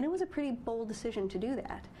 and it was a pretty bold decision to do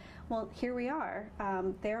that. Well, here we are.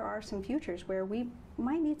 There are some futures where we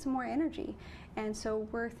might need some more energy, and so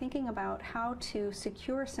we're thinking about how to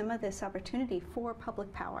secure some of this opportunity for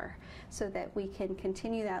public power so that we can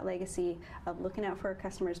continue that legacy of looking out for our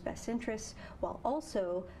customers' best interests while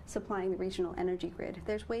also supplying the regional energy grid.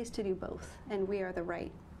 There's ways to do both, and we're the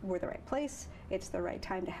right place. It's the right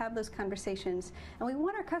time to have those conversations, and we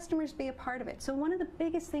want our customers to be a part of it. So one of the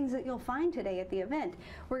biggest things that you'll find today at the event,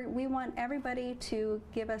 we want everybody to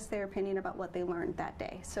give us their opinion about what they learned that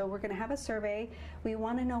day. So we're going to have a survey. We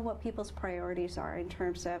want to know what people's priorities are in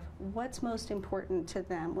terms of what's most important to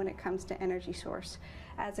them when it comes to energy source.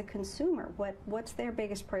 As a consumer, what's their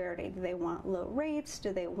biggest priority? Do they want low rates?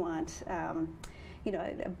 Do they want you know,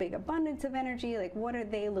 a big abundance of energy? Like, what are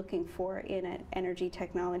they looking for in an energy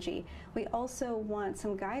technology? We also want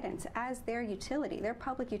some guidance as their utility, their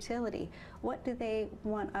public utility. What do they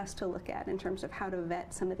want us to look at in terms of how to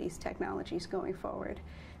vet some of these technologies going forward?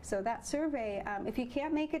 So that survey, if you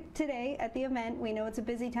can't make it today at the event, we know it's a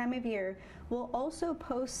busy time of year, we'll also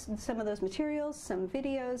post some of those materials, some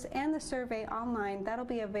videos, and the survey online. That'll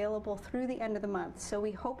be available through the end of the month. So we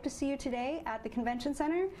hope to see you today at the Convention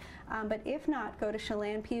Center, but if not, go to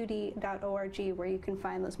chelanpud.org where you can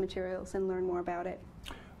find those materials and learn more about it.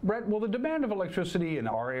 Brett, will the demand of electricity in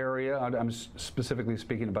our area, I'm specifically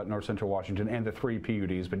speaking about North Central Washington and the 3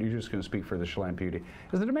 PUDs, but you're just going to speak for the Chelan PUD,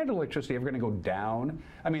 is the demand of electricity ever going to go down?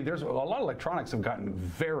 I mean, there's a lot of electronics have gotten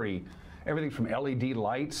everything from LED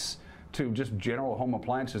lights to just general home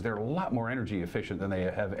appliances. They're a lot more energy efficient than they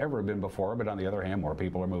have ever been before, but on the other hand, more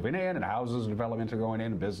people are moving in and houses and developments are going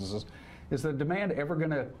in and businesses. Is the demand ever going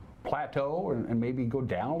to plateau and maybe go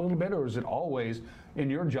down a little bit, or is it always, in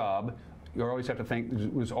your job, you always have to think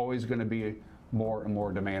there's always going to be more and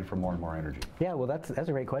more demand for more and more energy? Yeah, well, that's a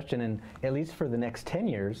great question, and at least for the next 10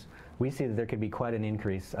 years, we see that there could be quite an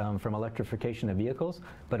increase from electrification of vehicles,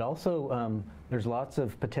 but also there's lots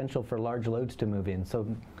of potential for large loads to move in. So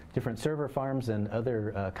different server farms and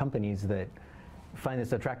other companies that find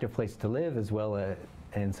this attractive place to live as well,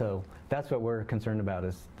 and so that's what we're concerned about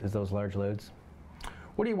is those large loads.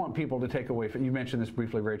 What do you want people to take away from, you mentioned this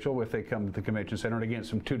briefly, Rachel, if they come to the Convention Center, and again, it's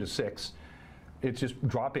from 2 to 6. It's just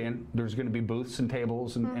drop in. There's going to be booths and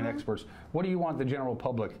tables and experts. What do you want the general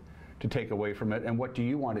public to take away from it, and what do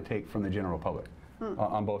you want to take from the general public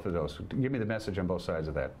on both of those? Give me the message on both sides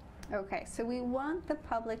of that. Okay, so we want the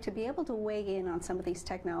public to be able to weigh in on some of these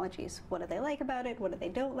technologies. What do they like about it? What do they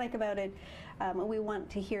don't like about it? We want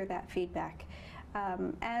to hear that feedback.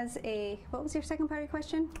 What was your second part of your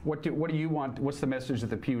question? What do you want? What's the message that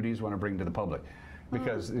the PUDs want to bring to the public?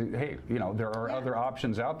 Because hey, you know, there are other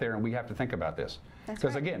options out there, and we have to think about this.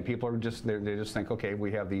 Because again, people are just they just think, okay,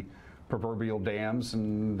 we have the proverbial dams,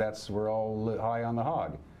 and we're all high on the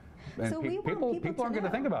hog. And so people aren't going to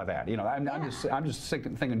think about that. You know, I'm just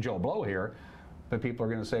thinking Joe Blow here. But people are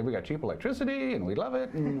going to say, we got cheap electricity and we love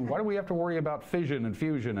it, and why do we have to worry about fission and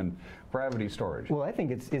fusion and gravity storage? Well, I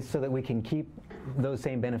think it's so that we can keep those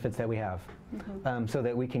same benefits that we have, so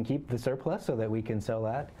that we can keep the surplus, so that we can sell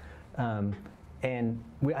that. And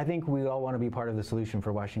I think we all want to be part of the solution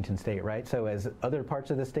for Washington State, right? So as other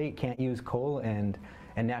parts of the state can't use coal and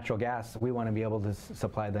natural gas, we want to be able to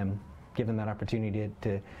supply them give them that opportunity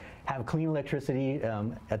to have clean electricity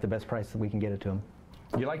at the best price that we can get it to them.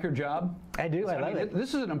 You like your job? I do. I love it.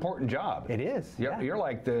 This is an important job. It is. You're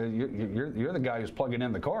like you're the guy who's plugging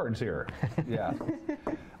in the cords here. Yeah.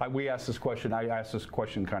 We asked this question. I asked this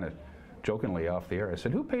question kind of jokingly off the air. I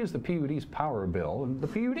said, "Who pays the PUD's power bill?" And the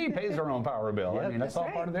PUD pays their own power bill. Yep, I mean, that's all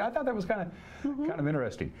part of it. I thought that was kind of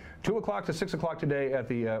interesting. 2 o'clock to 6 o'clock today at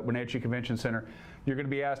the Wenatchee Convention Center. You're going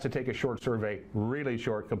to be asked to take a short survey, really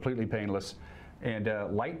short, completely painless, and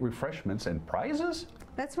light refreshments and prizes.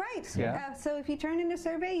 That's right. Yeah. So if you turn in a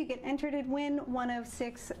survey, you get entered to win one of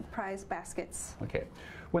 6 prize baskets. Okay.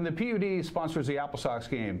 When the PUD sponsors the Apple Sox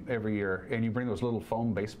game every year and you bring those little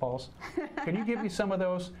foam baseballs, can you give me some of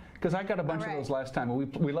those? Because I got a bunch of those last time,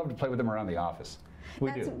 and we love to play with them around the office.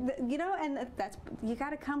 We do. You know, and you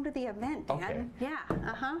got to come to the event, Dan. Okay. Yeah.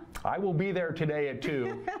 I will be there today at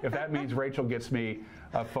 2 if that means Rachel gets me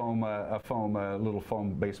a little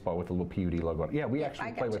foam baseball with a little PUD logo on it. Yeah, we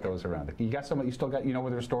actually play with those around. You got some? You still got? You know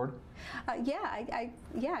where they're stored? Yeah, I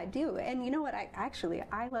do. And you know what?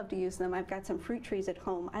 I love to use them. I've got some fruit trees at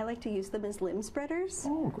home. I like to use them as limb spreaders.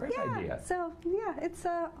 Oh, great idea. So yeah, it's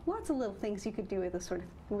lots of little things you could do with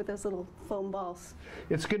those little foam balls.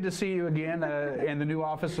 It's good to see you again. And the new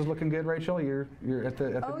office is looking good, Rachel. You're at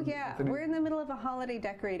the. We're in the middle of a holiday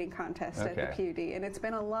decorating contest at the PUD, and it's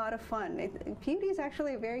been a lot of fun. PUD is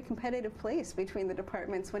actually a very competitive place between the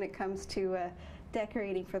departments when it comes to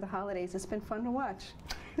decorating for the holidays. It's been fun to watch.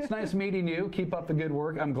 It's nice meeting you. Keep up the good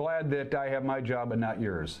work. I'm glad that I have my job and not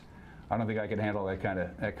yours. I don't think I can handle that kind of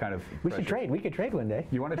We should trade. We could trade one day.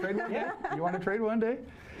 You want to trade one day? You want to trade one day?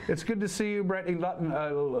 It's good to see you, Brett.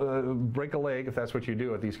 Break a leg if that's what you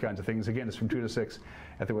do at these kinds of things. Again, it's from 2 to 6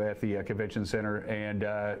 at the convention center, and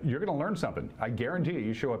you're going to learn something. I guarantee you.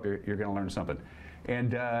 You show up, you're going to learn something,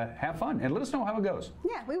 and have fun. And let us know how it goes.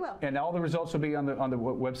 Yeah, we will. And all the results will be on the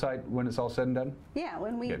website when it's all said and done. Yeah,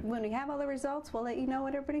 when we have all the results, we'll let you know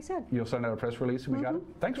what everybody said. You'll send out a press release, and we got it.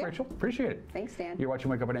 Thanks, Rachel. Appreciate it. Thanks, Dan. You're watching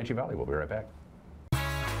Wake Up Wenatchee Valley. We'll be right back.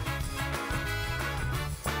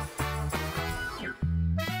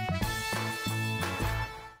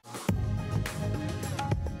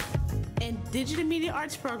 Digital Media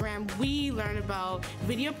Arts program, we learn about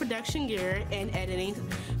video production gear and editing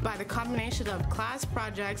by the combination of class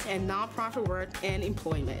projects and nonprofit work and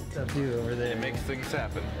employment. What's up, you over there? It makes things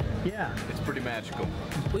happen. Yeah. It's pretty magical.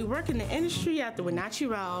 We work in the industry at the Wenatchee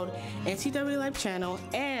Road, NCW Live Channel,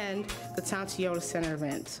 and the Town Toyota Center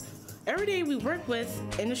events. Every day we work with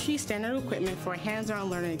industry standard equipment for a hands-on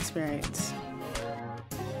learning experience.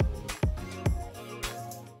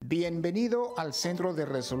 Bienvenido al Centro de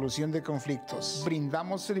Resolución de Conflictos.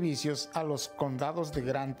 Brindamos servicios a los condados de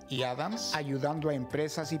Grant y Adams, ayudando a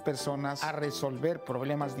empresas y personas a resolver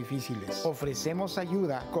problemas difíciles. Ofrecemos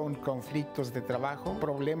ayuda con conflictos de trabajo,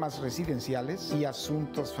 problemas residenciales y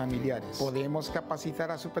asuntos familiares. Podemos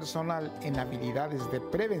capacitar a su personal en habilidades de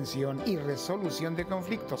prevención y resolución de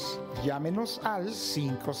conflictos. Llámenos al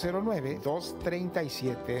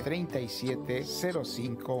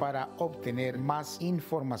 509-237-3705 para obtener más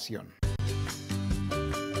información.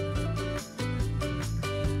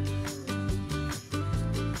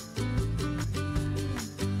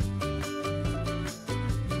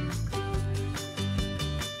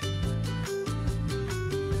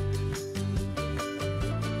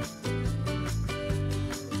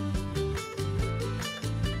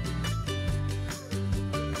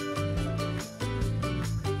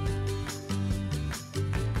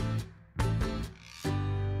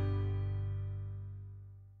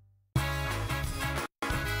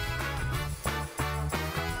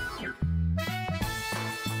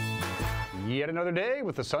 Yet another day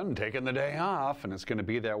with the sun taking the day off, and it's going to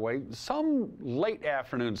be that way. Some late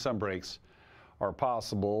afternoon sun breaks are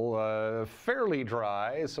possible. Fairly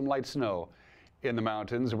dry, some light snow in the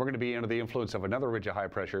mountains. We're going to be under the influence of another ridge of high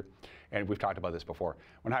pressure, and we've talked about this before.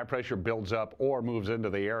 When high pressure builds up or moves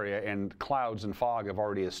into the area and clouds and fog have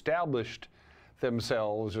already established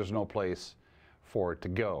themselves, there's no place for it to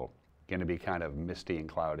go. Going to be kind of misty and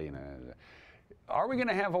cloudy. Are we going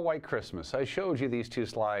to have a white Christmas? I showed you these two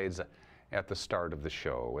slides at the start of the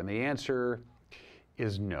show, and the answer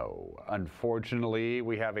is no. Unfortunately,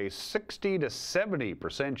 we have a 60 to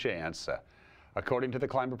 70% chance, according to the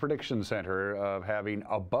Climate Prediction Center, of having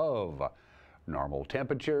above normal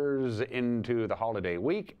temperatures into the holiday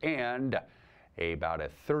week and about a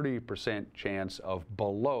 30% chance of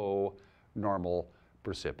below normal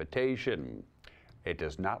precipitation. It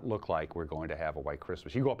does not look like we're going to have a white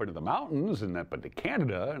Christmas. You go up into the mountains and up into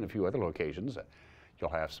Canada and a few other locations, you'll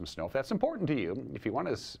have some snow. If that's important to you, if you want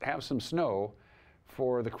to have some snow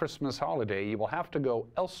for the Christmas holiday, you will have to go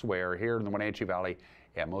elsewhere here in the Wenatchee Valley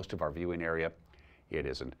and most of our viewing area, it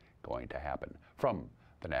isn't going to happen. From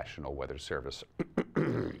the National Weather Service.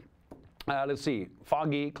 Let's see,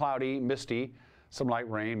 foggy, cloudy, misty, some light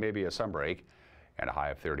rain, maybe a sunbreak, and a high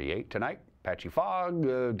of 38 tonight. Patchy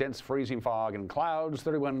fog, dense freezing fog, and clouds,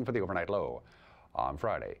 31 for the overnight low. On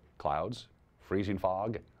Friday, clouds, freezing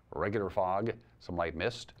fog, regular fog, some light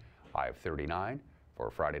mist, high of 39. For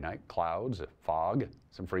Friday night, clouds, fog,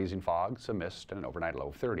 some freezing fog, some mist, and an overnight low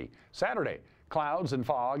of 30. Saturday, clouds and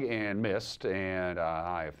fog and mist, and a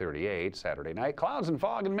high of 38. Saturday night, clouds and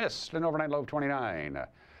fog and mist, and overnight low of 29.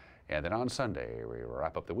 And then on Sunday, we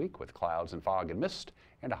wrap up the week with clouds and fog and mist,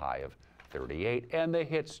 and a high of 38. And the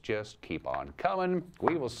hits just keep on coming.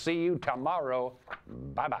 We will see you tomorrow.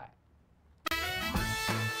 Bye-bye.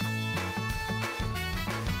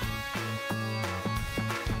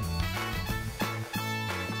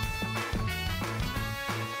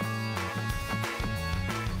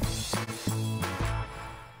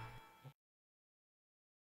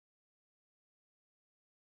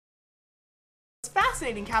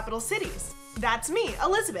 Fascinating capital cities. That's me,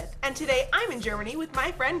 Elizabeth, and today I'm in Germany with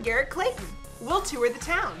my friend Garrett Clayton. We'll tour the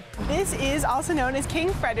town. This is also known as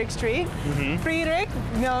King Frederick Street. Friedrich,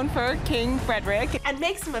 known for King Frederick, and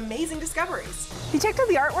make some amazing discoveries. You checked out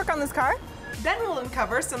the artwork on this car? Then we'll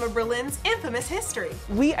uncover some of Berlin's infamous history.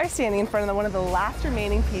 We are standing in front of one of the last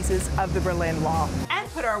remaining pieces of the Berlin Wall. And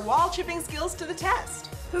put our wall chipping skills to the test.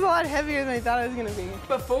 This is a lot heavier than I thought it was gonna be.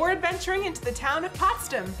 Before adventuring into the town of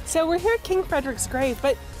Potsdam. So we're here at King Frederick's grave,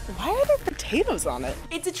 but why are there potatoes on it?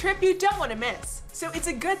 It's a trip you don't want to miss. So it's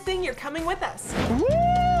a good thing you're coming with us.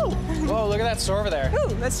 Woo! Whoa, look at that store over there.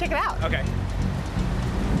 Ooh, let's check it out. Okay.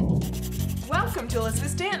 Welcome to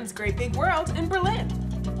Elizabeth Stanton's Great Big World in Berlin.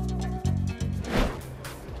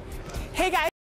 Hey guys.